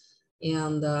everybody.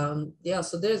 And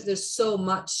so there's so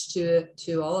much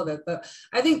to all of it. But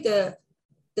I think the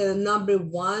number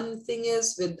one thing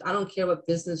is, I don't care what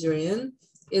business you're in,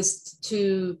 is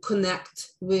to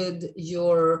connect with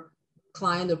your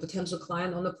client or potential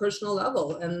client on a personal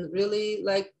level and really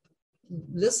like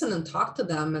listen and talk to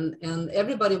them. And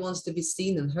everybody wants to be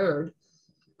seen and heard.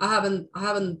 I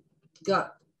haven't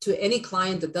got to any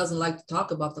client that doesn't like to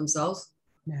talk about themselves.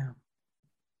 Yeah.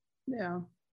 Yeah.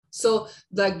 So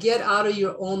like get out of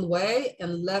your own way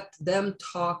and let them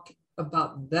talk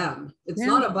about them. It's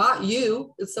not about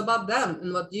you, it's about them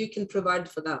and what you can provide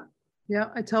for them. Yeah,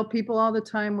 I tell people all the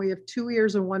time, we have 2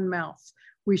 ears and 1 mouth.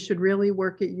 We should really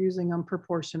work at using them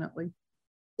proportionately.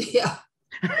 Yeah,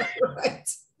 right.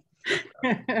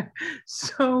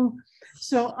 So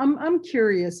I'm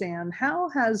curious, Anne, how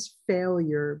has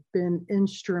failure been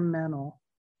instrumental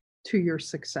to your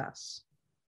success?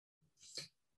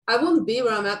 I wouldn't be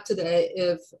where I'm at today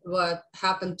if what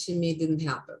happened to me didn't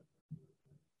happen.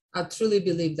 I truly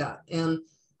believe that. And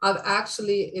I've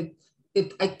actually,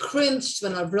 I cringed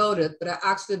when I wrote it, but I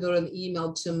actually wrote an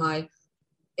email to my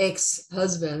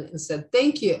ex-husband and said,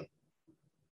 thank you.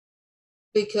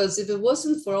 Because if it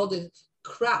wasn't for all the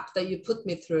crap that you put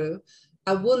me through,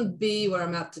 I wouldn't be where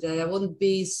I'm at today. I wouldn't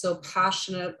be so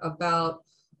passionate about,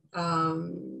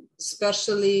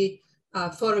 especially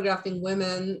photographing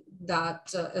women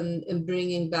that, and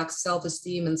bringing back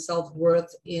self-esteem and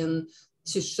self-worth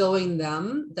to showing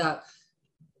them that,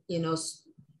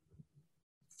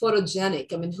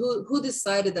 photogenic. Who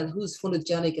decided that who's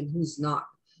photogenic and who's not?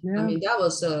 Yeah. That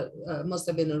was must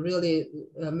have been a really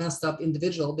messed up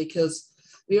individual, because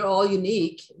we're all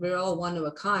unique. We're all one of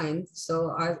a kind.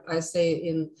 So I say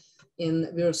in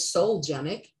we're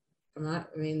soul-genic. Right?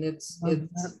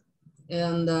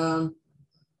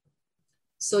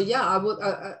 So yeah,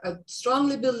 I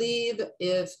strongly believe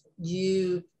if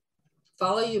you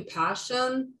follow your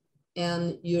passion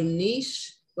and your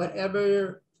niche,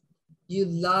 whatever you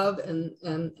love, and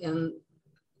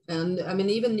I mean,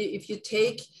 even if you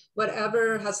take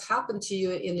whatever has happened to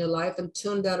you in your life and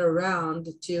turn that around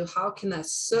to how can I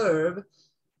serve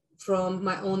from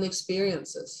my own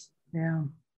experiences. Yeah.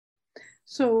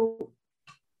 So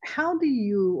how do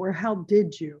you, or how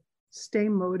did you stay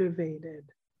motivated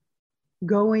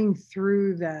going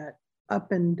through that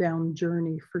up and down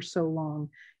journey for so long?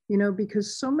 You know,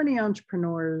 because so many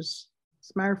entrepreneurs,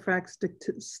 as a matter of fact,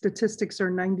 statistics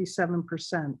are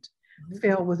 97%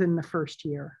 fail within the first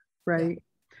year, right?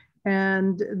 Yeah.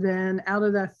 And then out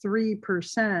of that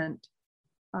 3%,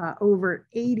 over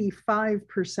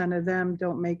 85% of them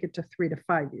don't make it to 3 to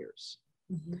 5 years.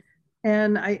 Mm-hmm.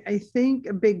 And I think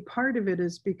a big part of it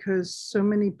is because so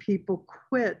many people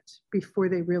quit before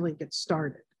they really get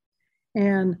started.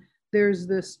 And there's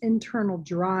this internal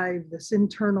drive, this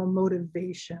internal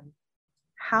motivation.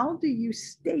 How do you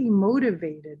stay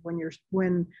motivated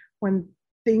when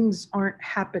things aren't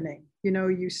happening? You know,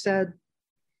 you said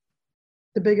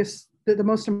the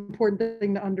most important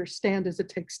thing to understand is it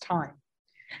takes time.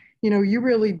 You know, you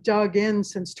really dug in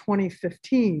since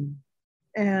 2015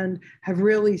 and have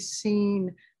really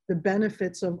seen the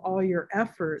benefits of all your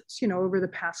efforts, you know, over the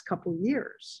past couple of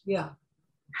years. Yeah.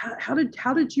 How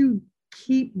did you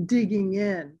keep digging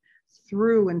in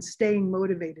through and staying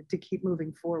motivated to keep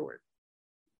moving forward?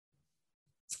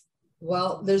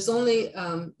 Well, there's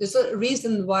a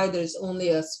reason why there's only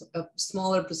a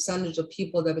smaller percentage of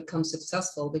people that become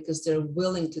successful, because they're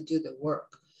willing to do the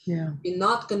work. Yeah. You're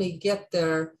not going to get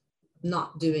there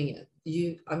not doing it.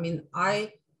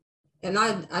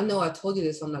 I know I told you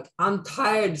this. I'm like, I'm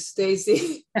tired,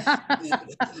 Stacy.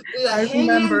 Hang in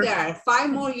there, 5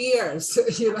 more years.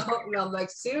 You know, and I'm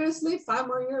like, seriously, 5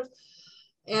 more years?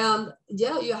 And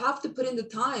yeah, you have to put in the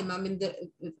time. I mean, the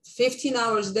 15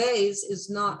 hours days is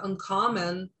not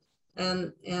uncommon.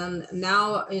 And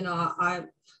now, you know,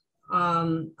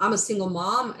 I'm a single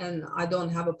mom and I don't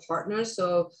have a partner.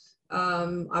 So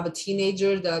I have a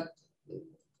teenager that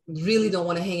really don't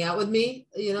want to hang out with me.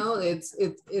 You know, it's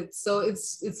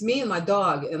me and my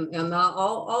dog, and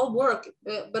I'll work,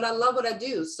 but I love what I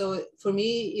do. So for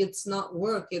me, it's not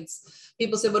work. It's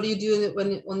people say, what do you do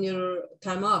when on your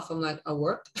time off? I'm like, I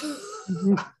work.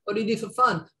 Mm-hmm. What do you do for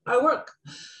fun? I work.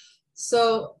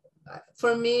 So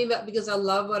for me, because I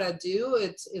love what I do,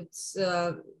 it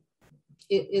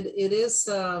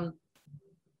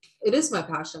is my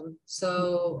passion.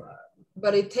 So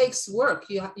but it takes work.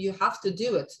 You have to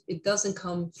do it. It doesn't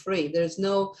come free. There's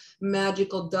no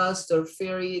magical dust or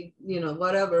fairy, you know,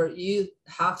 whatever. You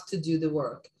have to do the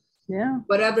work. Yeah.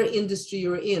 Whatever industry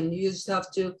you're in, you just have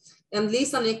to. And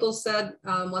Lisa Nichols said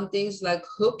one thing is like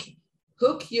hook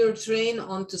your train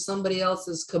onto somebody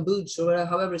else's caboose, or whatever,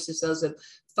 however she says it.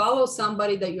 Follow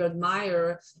somebody that you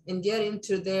admire and get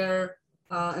into their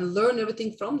and learn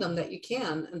everything from them that you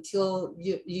can until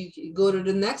you go to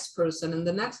the next person and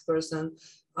the next person.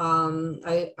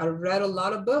 I read a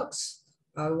lot of books.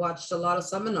 I watched a lot of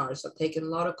seminars. I've taken a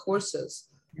lot of courses.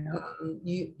 Yeah.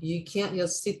 You can't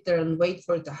just sit there and wait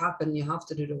for it to happen. You have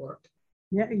to do the work.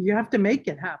 Yeah, you have to make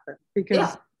it happen,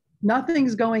 because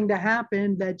nothing's going to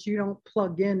happen that you don't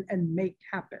plug in and make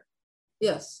happen.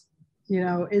 Yes. You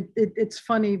know, it's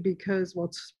funny because, well,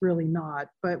 it's really not,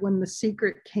 but when The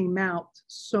Secret came out,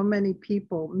 so many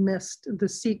people missed the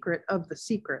secret of the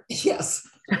secret. Yes.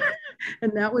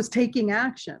 And that was taking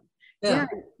action. Yeah,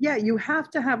 you have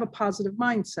to have a positive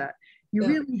mindset. You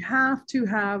really have to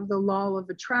have the law of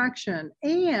attraction,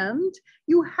 and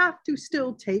you have to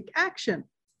still take action.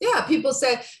 Yeah, people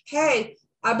say, hey,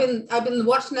 I've been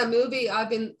watching that movie. I've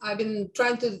been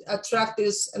trying to attract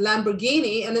this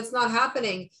Lamborghini and it's not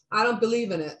happening. I don't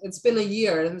believe in it. It's been a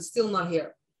year and it's still not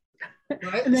here.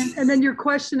 Right? and then your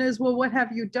question is, well, what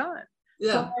have you done?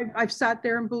 Yeah. So I've sat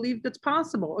there and believed it's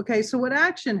possible. Okay, so what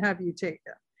action have you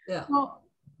taken? Yeah. Well,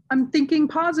 I'm thinking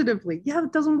positively. Yeah,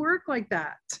 it doesn't work like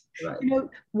that. Right. You know,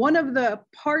 one of the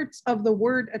parts of the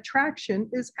word attraction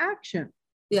is action.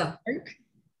 Yeah. Right?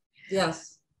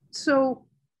 Yes.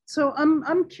 So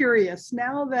I'm curious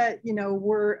now that, you know,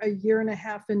 we're a year and a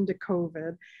half into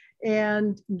COVID,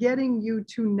 and getting you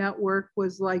to network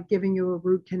was like giving you a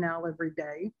root canal every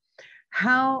day.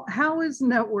 How is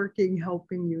networking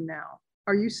helping you now?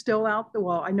 Are you still out there?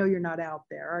 Well, I know you're not out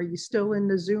there. Are you still in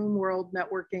the Zoom world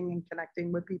networking and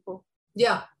connecting with people?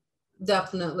 Yeah,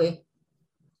 definitely.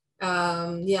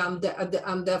 I'm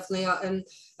definitely out. And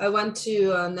I went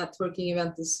to a networking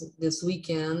event this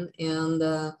weekend, and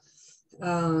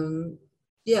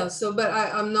Yeah. So, but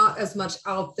I'm not as much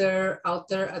out there.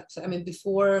 I mean,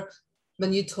 before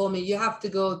when you told me you have to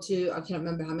go to, I can't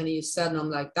remember how many you said, and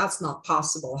I'm like, that's not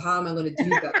possible. How am I going to do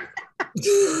that?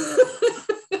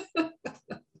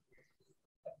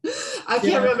 I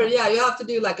can't remember. Yeah, you have to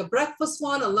do like a breakfast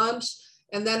one, a lunch,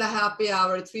 and then a happy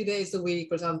hour 3 days a week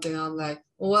or something. I'm like,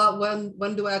 well,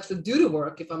 when do I actually do the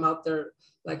work if I'm out there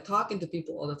like talking to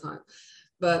people all the time?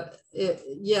 But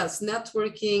yes,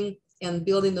 networking and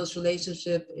building those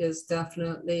relationships is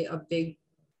definitely a big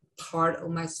part of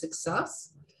my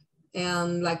success.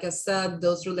 And like I said,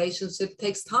 those relationships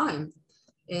takes time,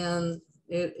 and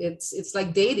it's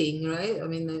like dating, right? I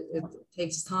mean, it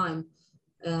takes time,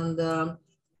 and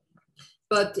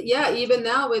but yeah, even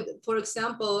now with, for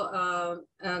example,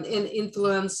 an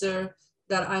influencer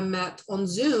that I met on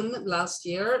Zoom last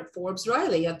year, Forbes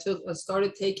Riley. I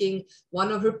started taking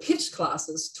one of her pitch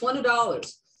classes,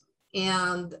 $20,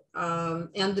 and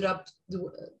ended up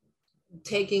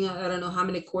taking, I don't know how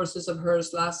many courses of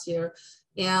hers last year.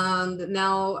 And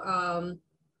now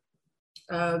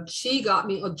she got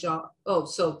me a job. Oh,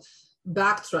 so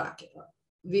backtrack.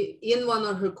 In one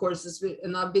of her courses,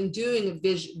 and I've been doing a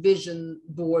vision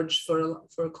boards for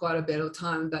quite a bit of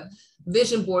time, but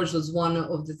vision boards was one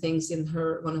of the things in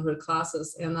one of her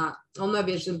classes. And on my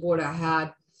vision board, I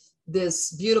had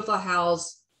this beautiful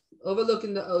house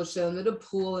overlooking the ocean with a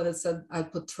pool, and it said I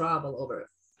put travel over it.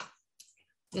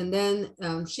 And then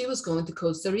she was going to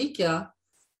Costa Rica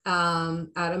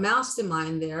at a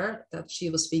mastermind there that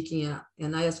she was speaking at,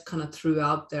 and I just kind of threw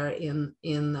out there in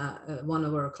one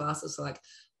of our classes, like,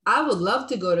 I would love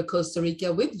to go to Costa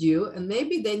Rica with you, and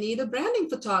maybe they need a branding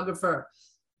photographer.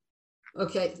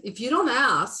 Okay, if you don't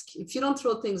ask, if you don't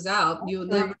throw things out, you'll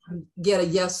never get a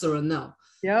yes or a no.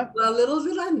 Yeah. Well, little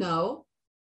did I know,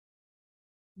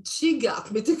 she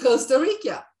got me to Costa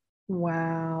Rica.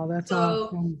 Wow, that's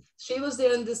awesome. She was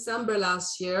there in December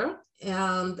last year,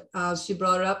 and she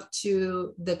brought it up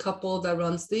to the couple that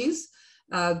runs these,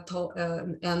 and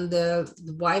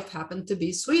the wife happened to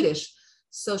be Swedish.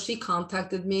 So she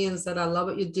contacted me and said, I love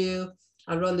what you do.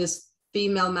 I run this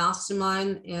female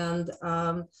mastermind, and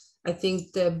I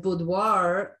think the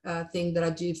boudoir thing that I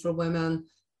do for women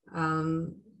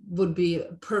would be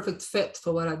a perfect fit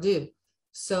for what I do.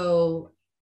 So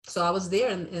I was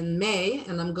there in May,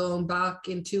 and I'm going back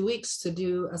in 2 weeks to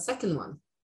do a second one.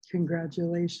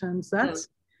 Congratulations. That's,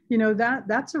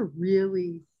 that's a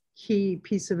really key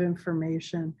piece of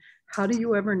information. How do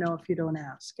you ever know if you don't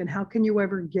ask? And how can you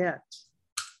ever get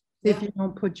if you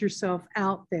don't put yourself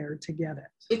out there to get it?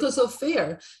 Because of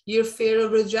fear. Your fear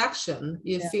of rejection,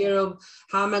 your fear of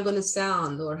how am I going to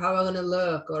sound, or how am I going to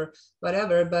look, or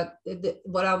whatever. But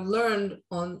what I've learned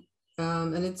on,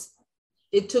 and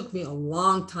it took me a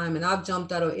long time, and I've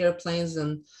jumped out of airplanes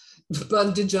and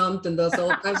bungee jumped and does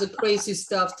all kinds of crazy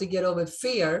stuff to get over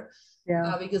fear.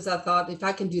 Because I thought, if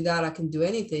I can do that, I can do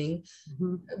anything.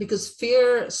 Mm-hmm. Because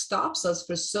fear stops us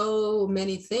for so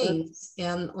many things.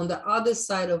 And on the other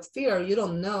side of fear, you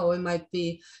don't know, it might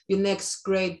be your next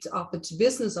great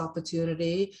business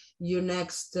opportunity, your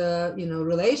next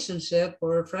relationship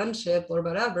or friendship or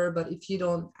whatever. But if you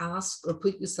don't ask or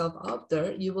put yourself out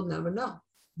there, you will never know.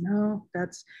 No,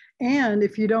 and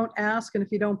if you don't ask, and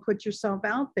if you don't put yourself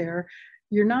out there,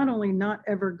 you're not only not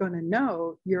ever going to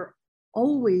know, you're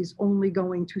always only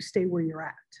going to stay where you're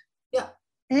at. Yeah.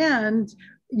 And,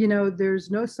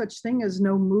 there's no such thing as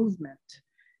no movement.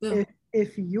 Yeah.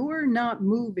 If you're not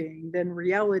moving, then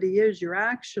reality is you're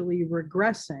actually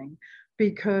regressing,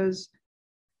 because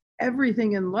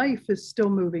everything in life is still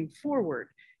moving forward.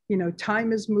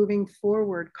 Time is moving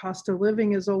forward. Cost of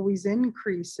living is always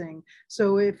increasing.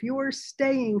 So if you're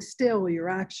staying still, you're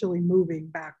actually moving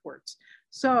backwards.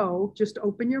 So just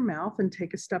open your mouth and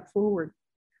take a step forward.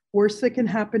 Worst that can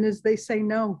happen is they say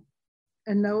no.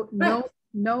 And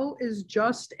no is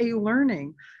just a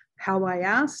learning. How I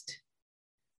asked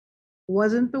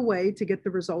wasn't the way to get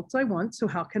the results I want. So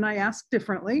how can I ask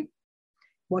differently?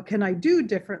 What can I do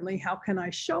differently? How can I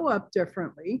show up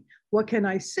differently? What can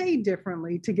I say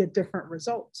differently to get different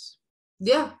results?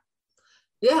 Yeah.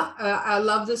 I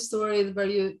love the story where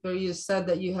you said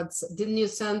that didn't you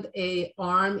send a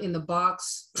arm in the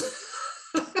box?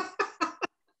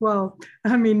 Well,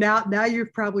 I mean, now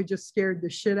you've probably just scared the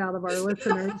shit out of our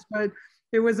listeners, but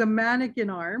it was a mannequin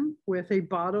arm with a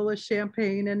bottle of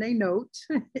champagne and a note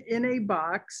in a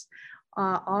box,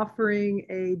 offering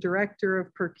a director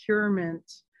of procurement.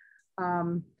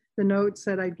 The note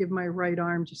said, I'd give my right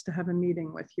arm just to have a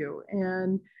meeting with you.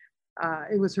 And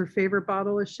it was her favorite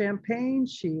bottle of champagne.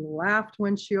 She laughed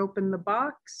when she opened the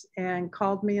box and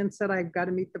called me and said, I've got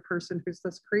to meet the person who's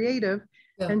this creative.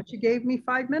 Yeah. And she gave me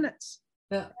 5 minutes.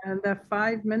 Yeah. And that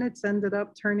 5 minutes ended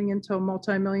up turning into a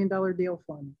multi-million-dollar deal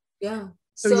for me. Yeah.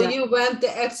 So, So yeah. you went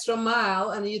the extra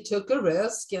mile and you took a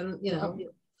risk, and you know.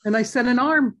 And I set an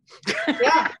arm.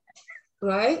 Yeah.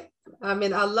 Right. I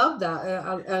mean, I love that.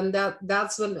 And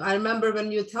that's when I remember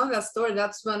when you tell that story,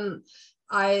 that's when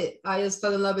I just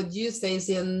fell in love with you,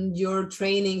 Stacey, and your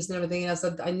trainings and everything. And I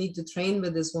said, I need to train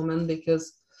with this woman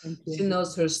because she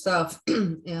knows her stuff.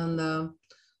 And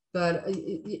but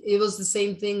it was the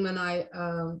same thing when I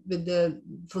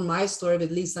from my story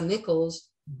with Lisa Nichols,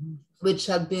 which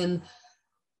had been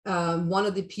one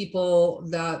of the people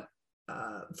that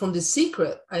from The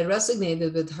Secret, I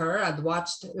resonated with her. I'd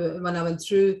watched when I went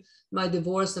through my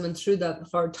divorce, I went through that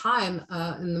hard time.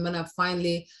 And when I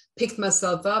finally picked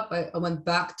myself up, I went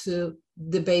back to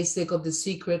the basic of The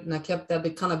Secret, and I kept that.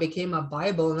 It kind of became a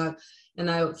Bible,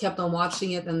 and I kept on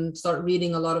watching it and started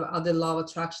reading a lot of other law of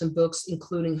attraction books,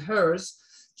 including hers.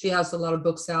 She has a lot of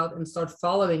books out, and start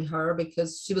following her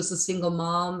because she was a single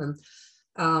mom.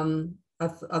 And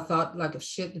I thought, like,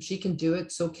 shit, if she can do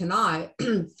it, so can I.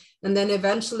 And then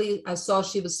eventually I saw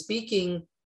she was speaking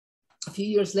a few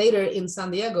years later in San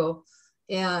Diego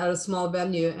at a small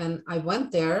venue. And I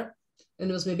went there, and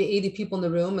it was maybe 80 people in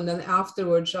the room. And then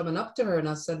afterwards, I went up to her and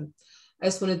I said, I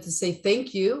just wanted to say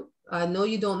thank you. I know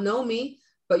you don't know me,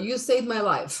 but you saved my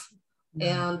life.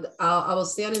 And I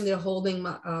was standing there holding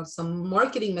some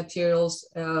marketing materials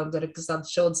because I'd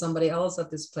showed somebody else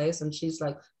at this place. And she's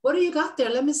like, what do you got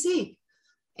there? Let me see.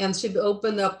 And she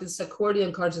opened up this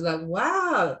accordion card. She's like,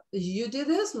 wow, you did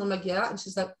this? And I'm like, yeah. And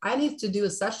she's like, I need to do a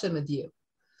session with you.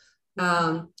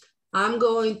 I'm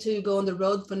going to go on the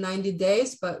road for 90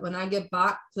 days, but when I get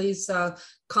back, please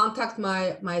contact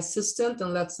my assistant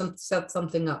and let's set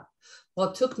something up. Well,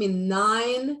 it took me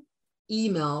 9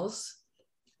 emails,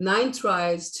 9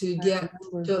 tries to get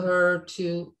to her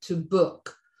to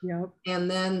book. Yep.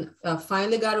 And then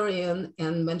finally got her in.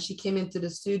 And when she came into the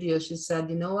studio, she said,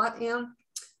 you know what, Ann?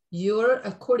 Your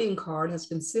accordion card has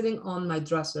been sitting on my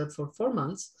dresser for 4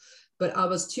 months, but I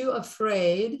was too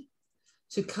afraid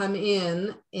to come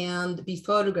in and be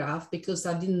photographed because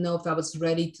I didn't know if I was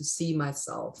ready to see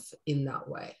myself in that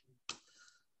way.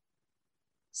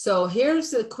 So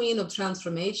here's the queen of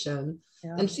transformation.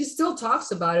 Yeah. And she still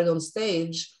talks about it on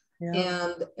stage.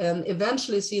 Yeah. And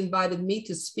eventually she invited me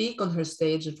to speak on her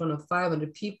stage in front of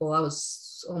 500 people. I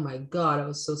was, oh my God, I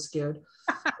was so scared.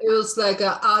 It was like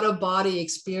an out-of-body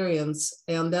experience.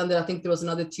 And then I think there was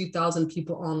another 2,000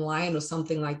 people online or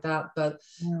something like that. But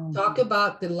talk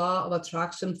about the law of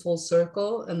attraction full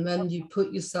circle. And when you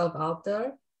put yourself out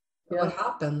there, what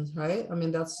happens, right? I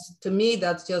mean, that's, to me,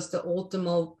 that's just the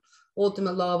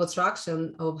ultimate law of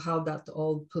attraction of how that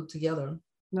all put together.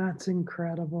 That's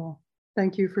incredible.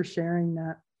 Thank you for sharing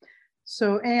that.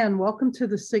 So, Ann, welcome to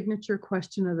the signature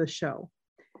question of the show.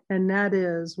 And that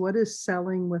is, what does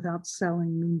selling without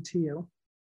selling mean to you?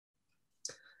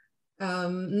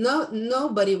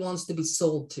 Nobody wants to be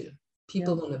sold to.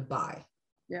 People want to buy.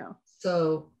 Yeah.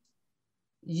 So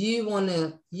you want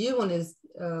to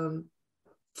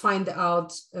find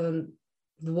out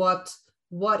what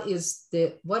is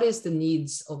the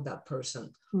needs of that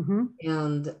person,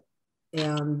 and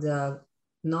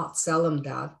not sell them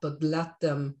that, but let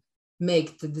them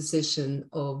make the decision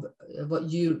of what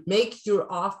you make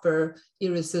your offer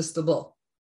irresistible.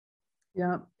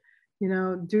 Yeah.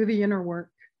 Do the inner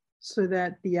work so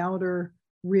that the outer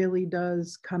really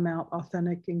does come out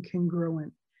authentic and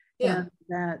congruent. Yeah. And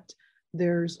that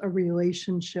there's a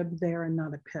relationship there and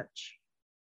not a pitch.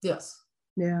 Yes.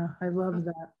 Yeah, I love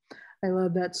that. I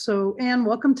love that. So, Ann,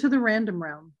 welcome to the random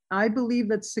round. I believe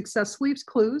that success leaves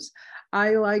clues.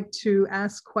 I like to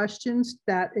ask questions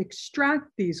that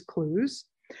extract these clues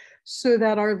so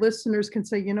that our listeners can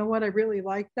say, you know what, I really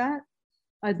like that.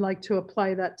 I'd like to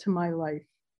apply that to my life.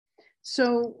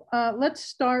 So let's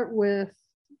start with,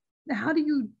 how do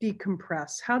you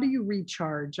decompress? How do you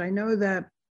recharge? I know that,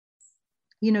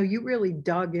 you really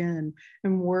dug in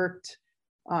and worked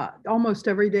almost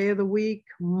every day of the week,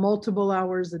 multiple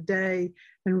hours a day,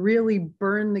 and really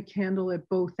burn the candle at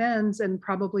both ends, and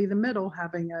probably the middle,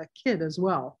 having a kid as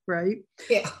well, right?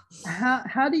 Yeah.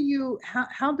 How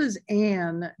does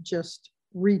Ann just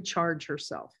recharge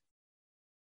herself?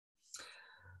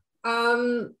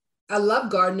 I love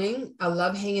gardening. I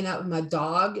love hanging out with my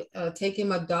dog, taking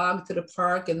my dog to the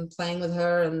park and playing with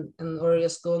her, or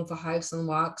just going for hikes and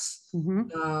walks.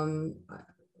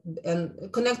 And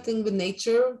connecting with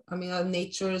nature. I mean,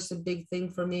 nature is a big thing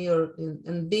for me,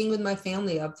 and being with my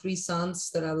family. I have 3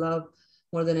 sons that I love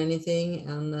more than anything,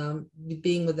 and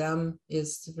being with them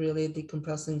is really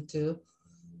decompressing too.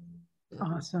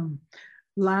 Awesome.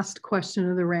 Last question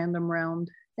of the random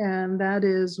round. And that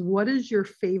is, what is your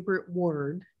favorite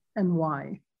word and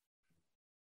why?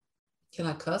 Can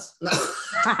I cuss? No.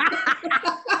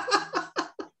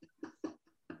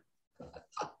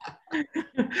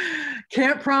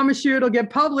 Can't promise you it'll get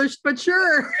published, but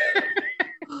sure.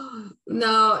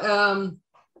 No,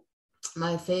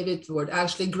 my favorite word,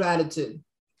 actually, gratitude.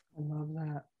 I love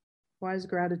that. Why is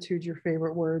gratitude your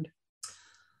favorite word?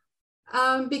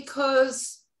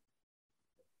 Because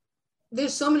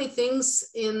there's so many things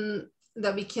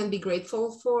that we can be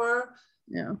grateful for.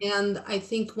 Yeah. And I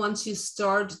think once you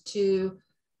start to,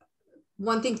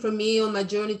 one thing for me on my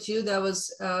journey too, that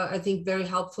was, I think, very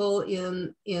helpful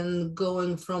in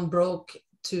going from broke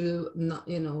to,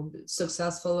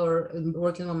 successful or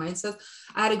working on mindset.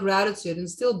 I had a gratitude, and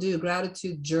still do,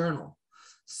 gratitude journal.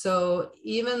 So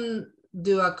even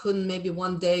though I couldn't maybe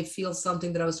one day feel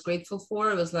something that I was grateful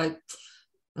for, it was like,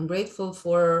 I'm grateful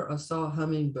for I saw a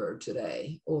hummingbird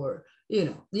today, or,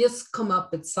 just come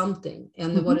up with something.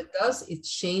 And what it does, it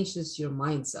changes your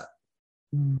mindset.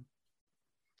 I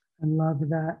love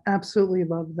that. Absolutely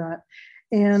love that.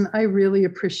 And I really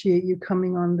appreciate you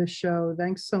coming on the show.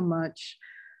 Thanks so much.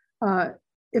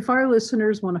 If our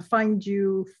listeners want to find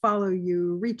you, follow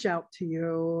you, reach out to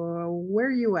you, where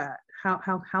are you at?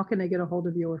 How can they get a hold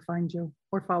of you or find you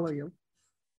or follow you?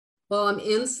 Well, I'm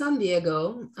in San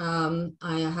Diego.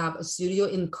 I have a studio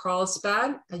in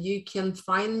Carlsbad. You can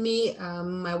find me.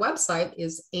 My website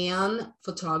is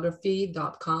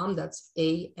annphotography.com. That's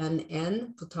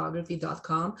ANN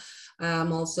photography.com.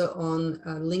 I'm also on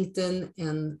LinkedIn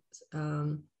and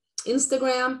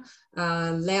Instagram.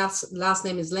 Last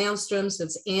name is Landstrom, so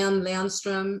it's Ann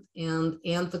Landstrom, and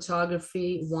Ann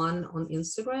Photography 1 on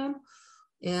Instagram.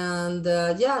 And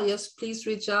yes, please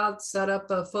reach out, set up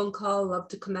a phone call. Love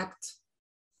to connect.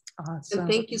 Awesome. And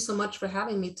thank you so much for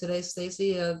having me today,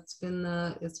 Stacy. It's been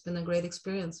a great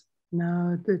experience.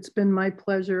 No, it's been my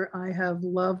pleasure. I have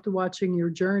loved watching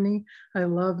your journey. I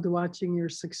loved watching your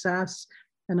success,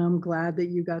 and I'm glad that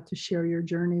you got to share your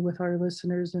journey with our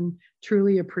listeners, and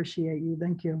truly appreciate you.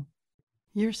 Thank you.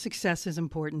 Your success is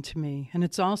important to me, and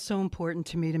it's also important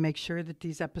to me to make sure that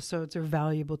these episodes are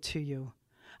valuable to you.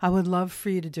 I would love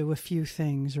for you to do a few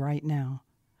things right now.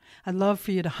 I'd love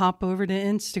for you to hop over to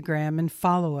Instagram and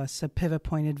follow us at Pivot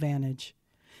Point Advantage.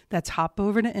 That's hop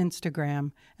over to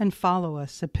Instagram and follow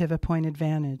us at Pivot Point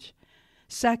Advantage.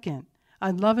 Second,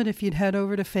 I'd love it if you'd head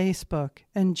over to Facebook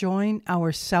and join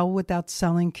our Sell Without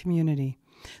Selling community.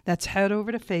 That's head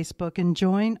over to Facebook and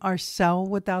join our Sell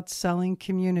Without Selling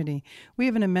community. We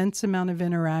have an immense amount of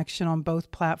interaction on both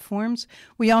platforms.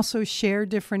 We also share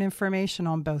different information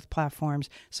on both platforms,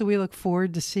 so we look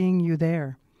forward to seeing you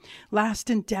there.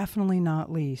 Last and definitely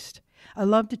not least, I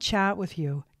love to chat with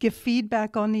you, give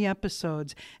feedback on the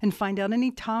episodes, and find out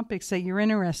any topics that you're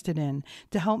interested in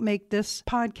to help make this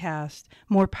podcast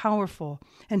more powerful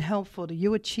and helpful to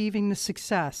you achieving the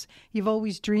success you've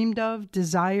always dreamed of,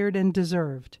 desired, and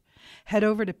deserved. Head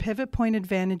over to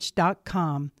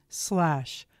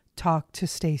pivotpointadvantage.com/talk to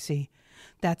Stacy.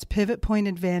 That's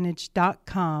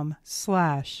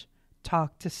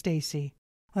pivotpointadvantage.com/talk to Stacy.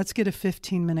 Let's get a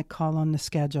 15-minute call on the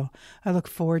schedule. I look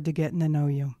forward to getting to know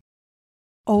you.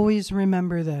 Always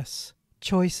remember this: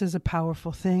 choice is a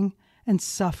powerful thing, and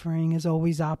suffering is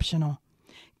always optional.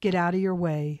 Get out of your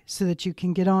way so that you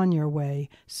can get on your way,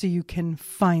 so you can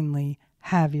finally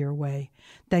have your way.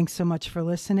 Thanks so much for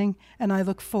listening, and I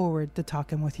look forward to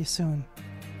talking with you soon.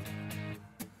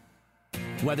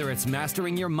 Whether it's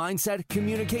mastering your mindset,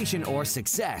 communication, or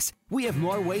success, we have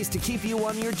more ways to keep you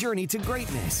on your journey to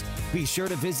greatness. Be sure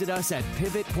to visit us at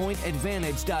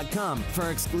pivotpointadvantage.com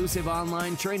for exclusive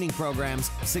online training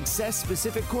programs,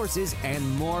 success-specific courses, and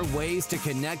more ways to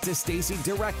connect to Stacy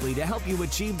directly to help you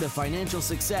achieve the financial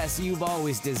success you've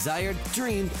always desired,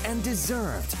 dreamed, and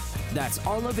deserved. That's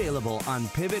all available on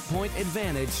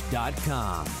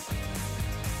pivotpointadvantage.com.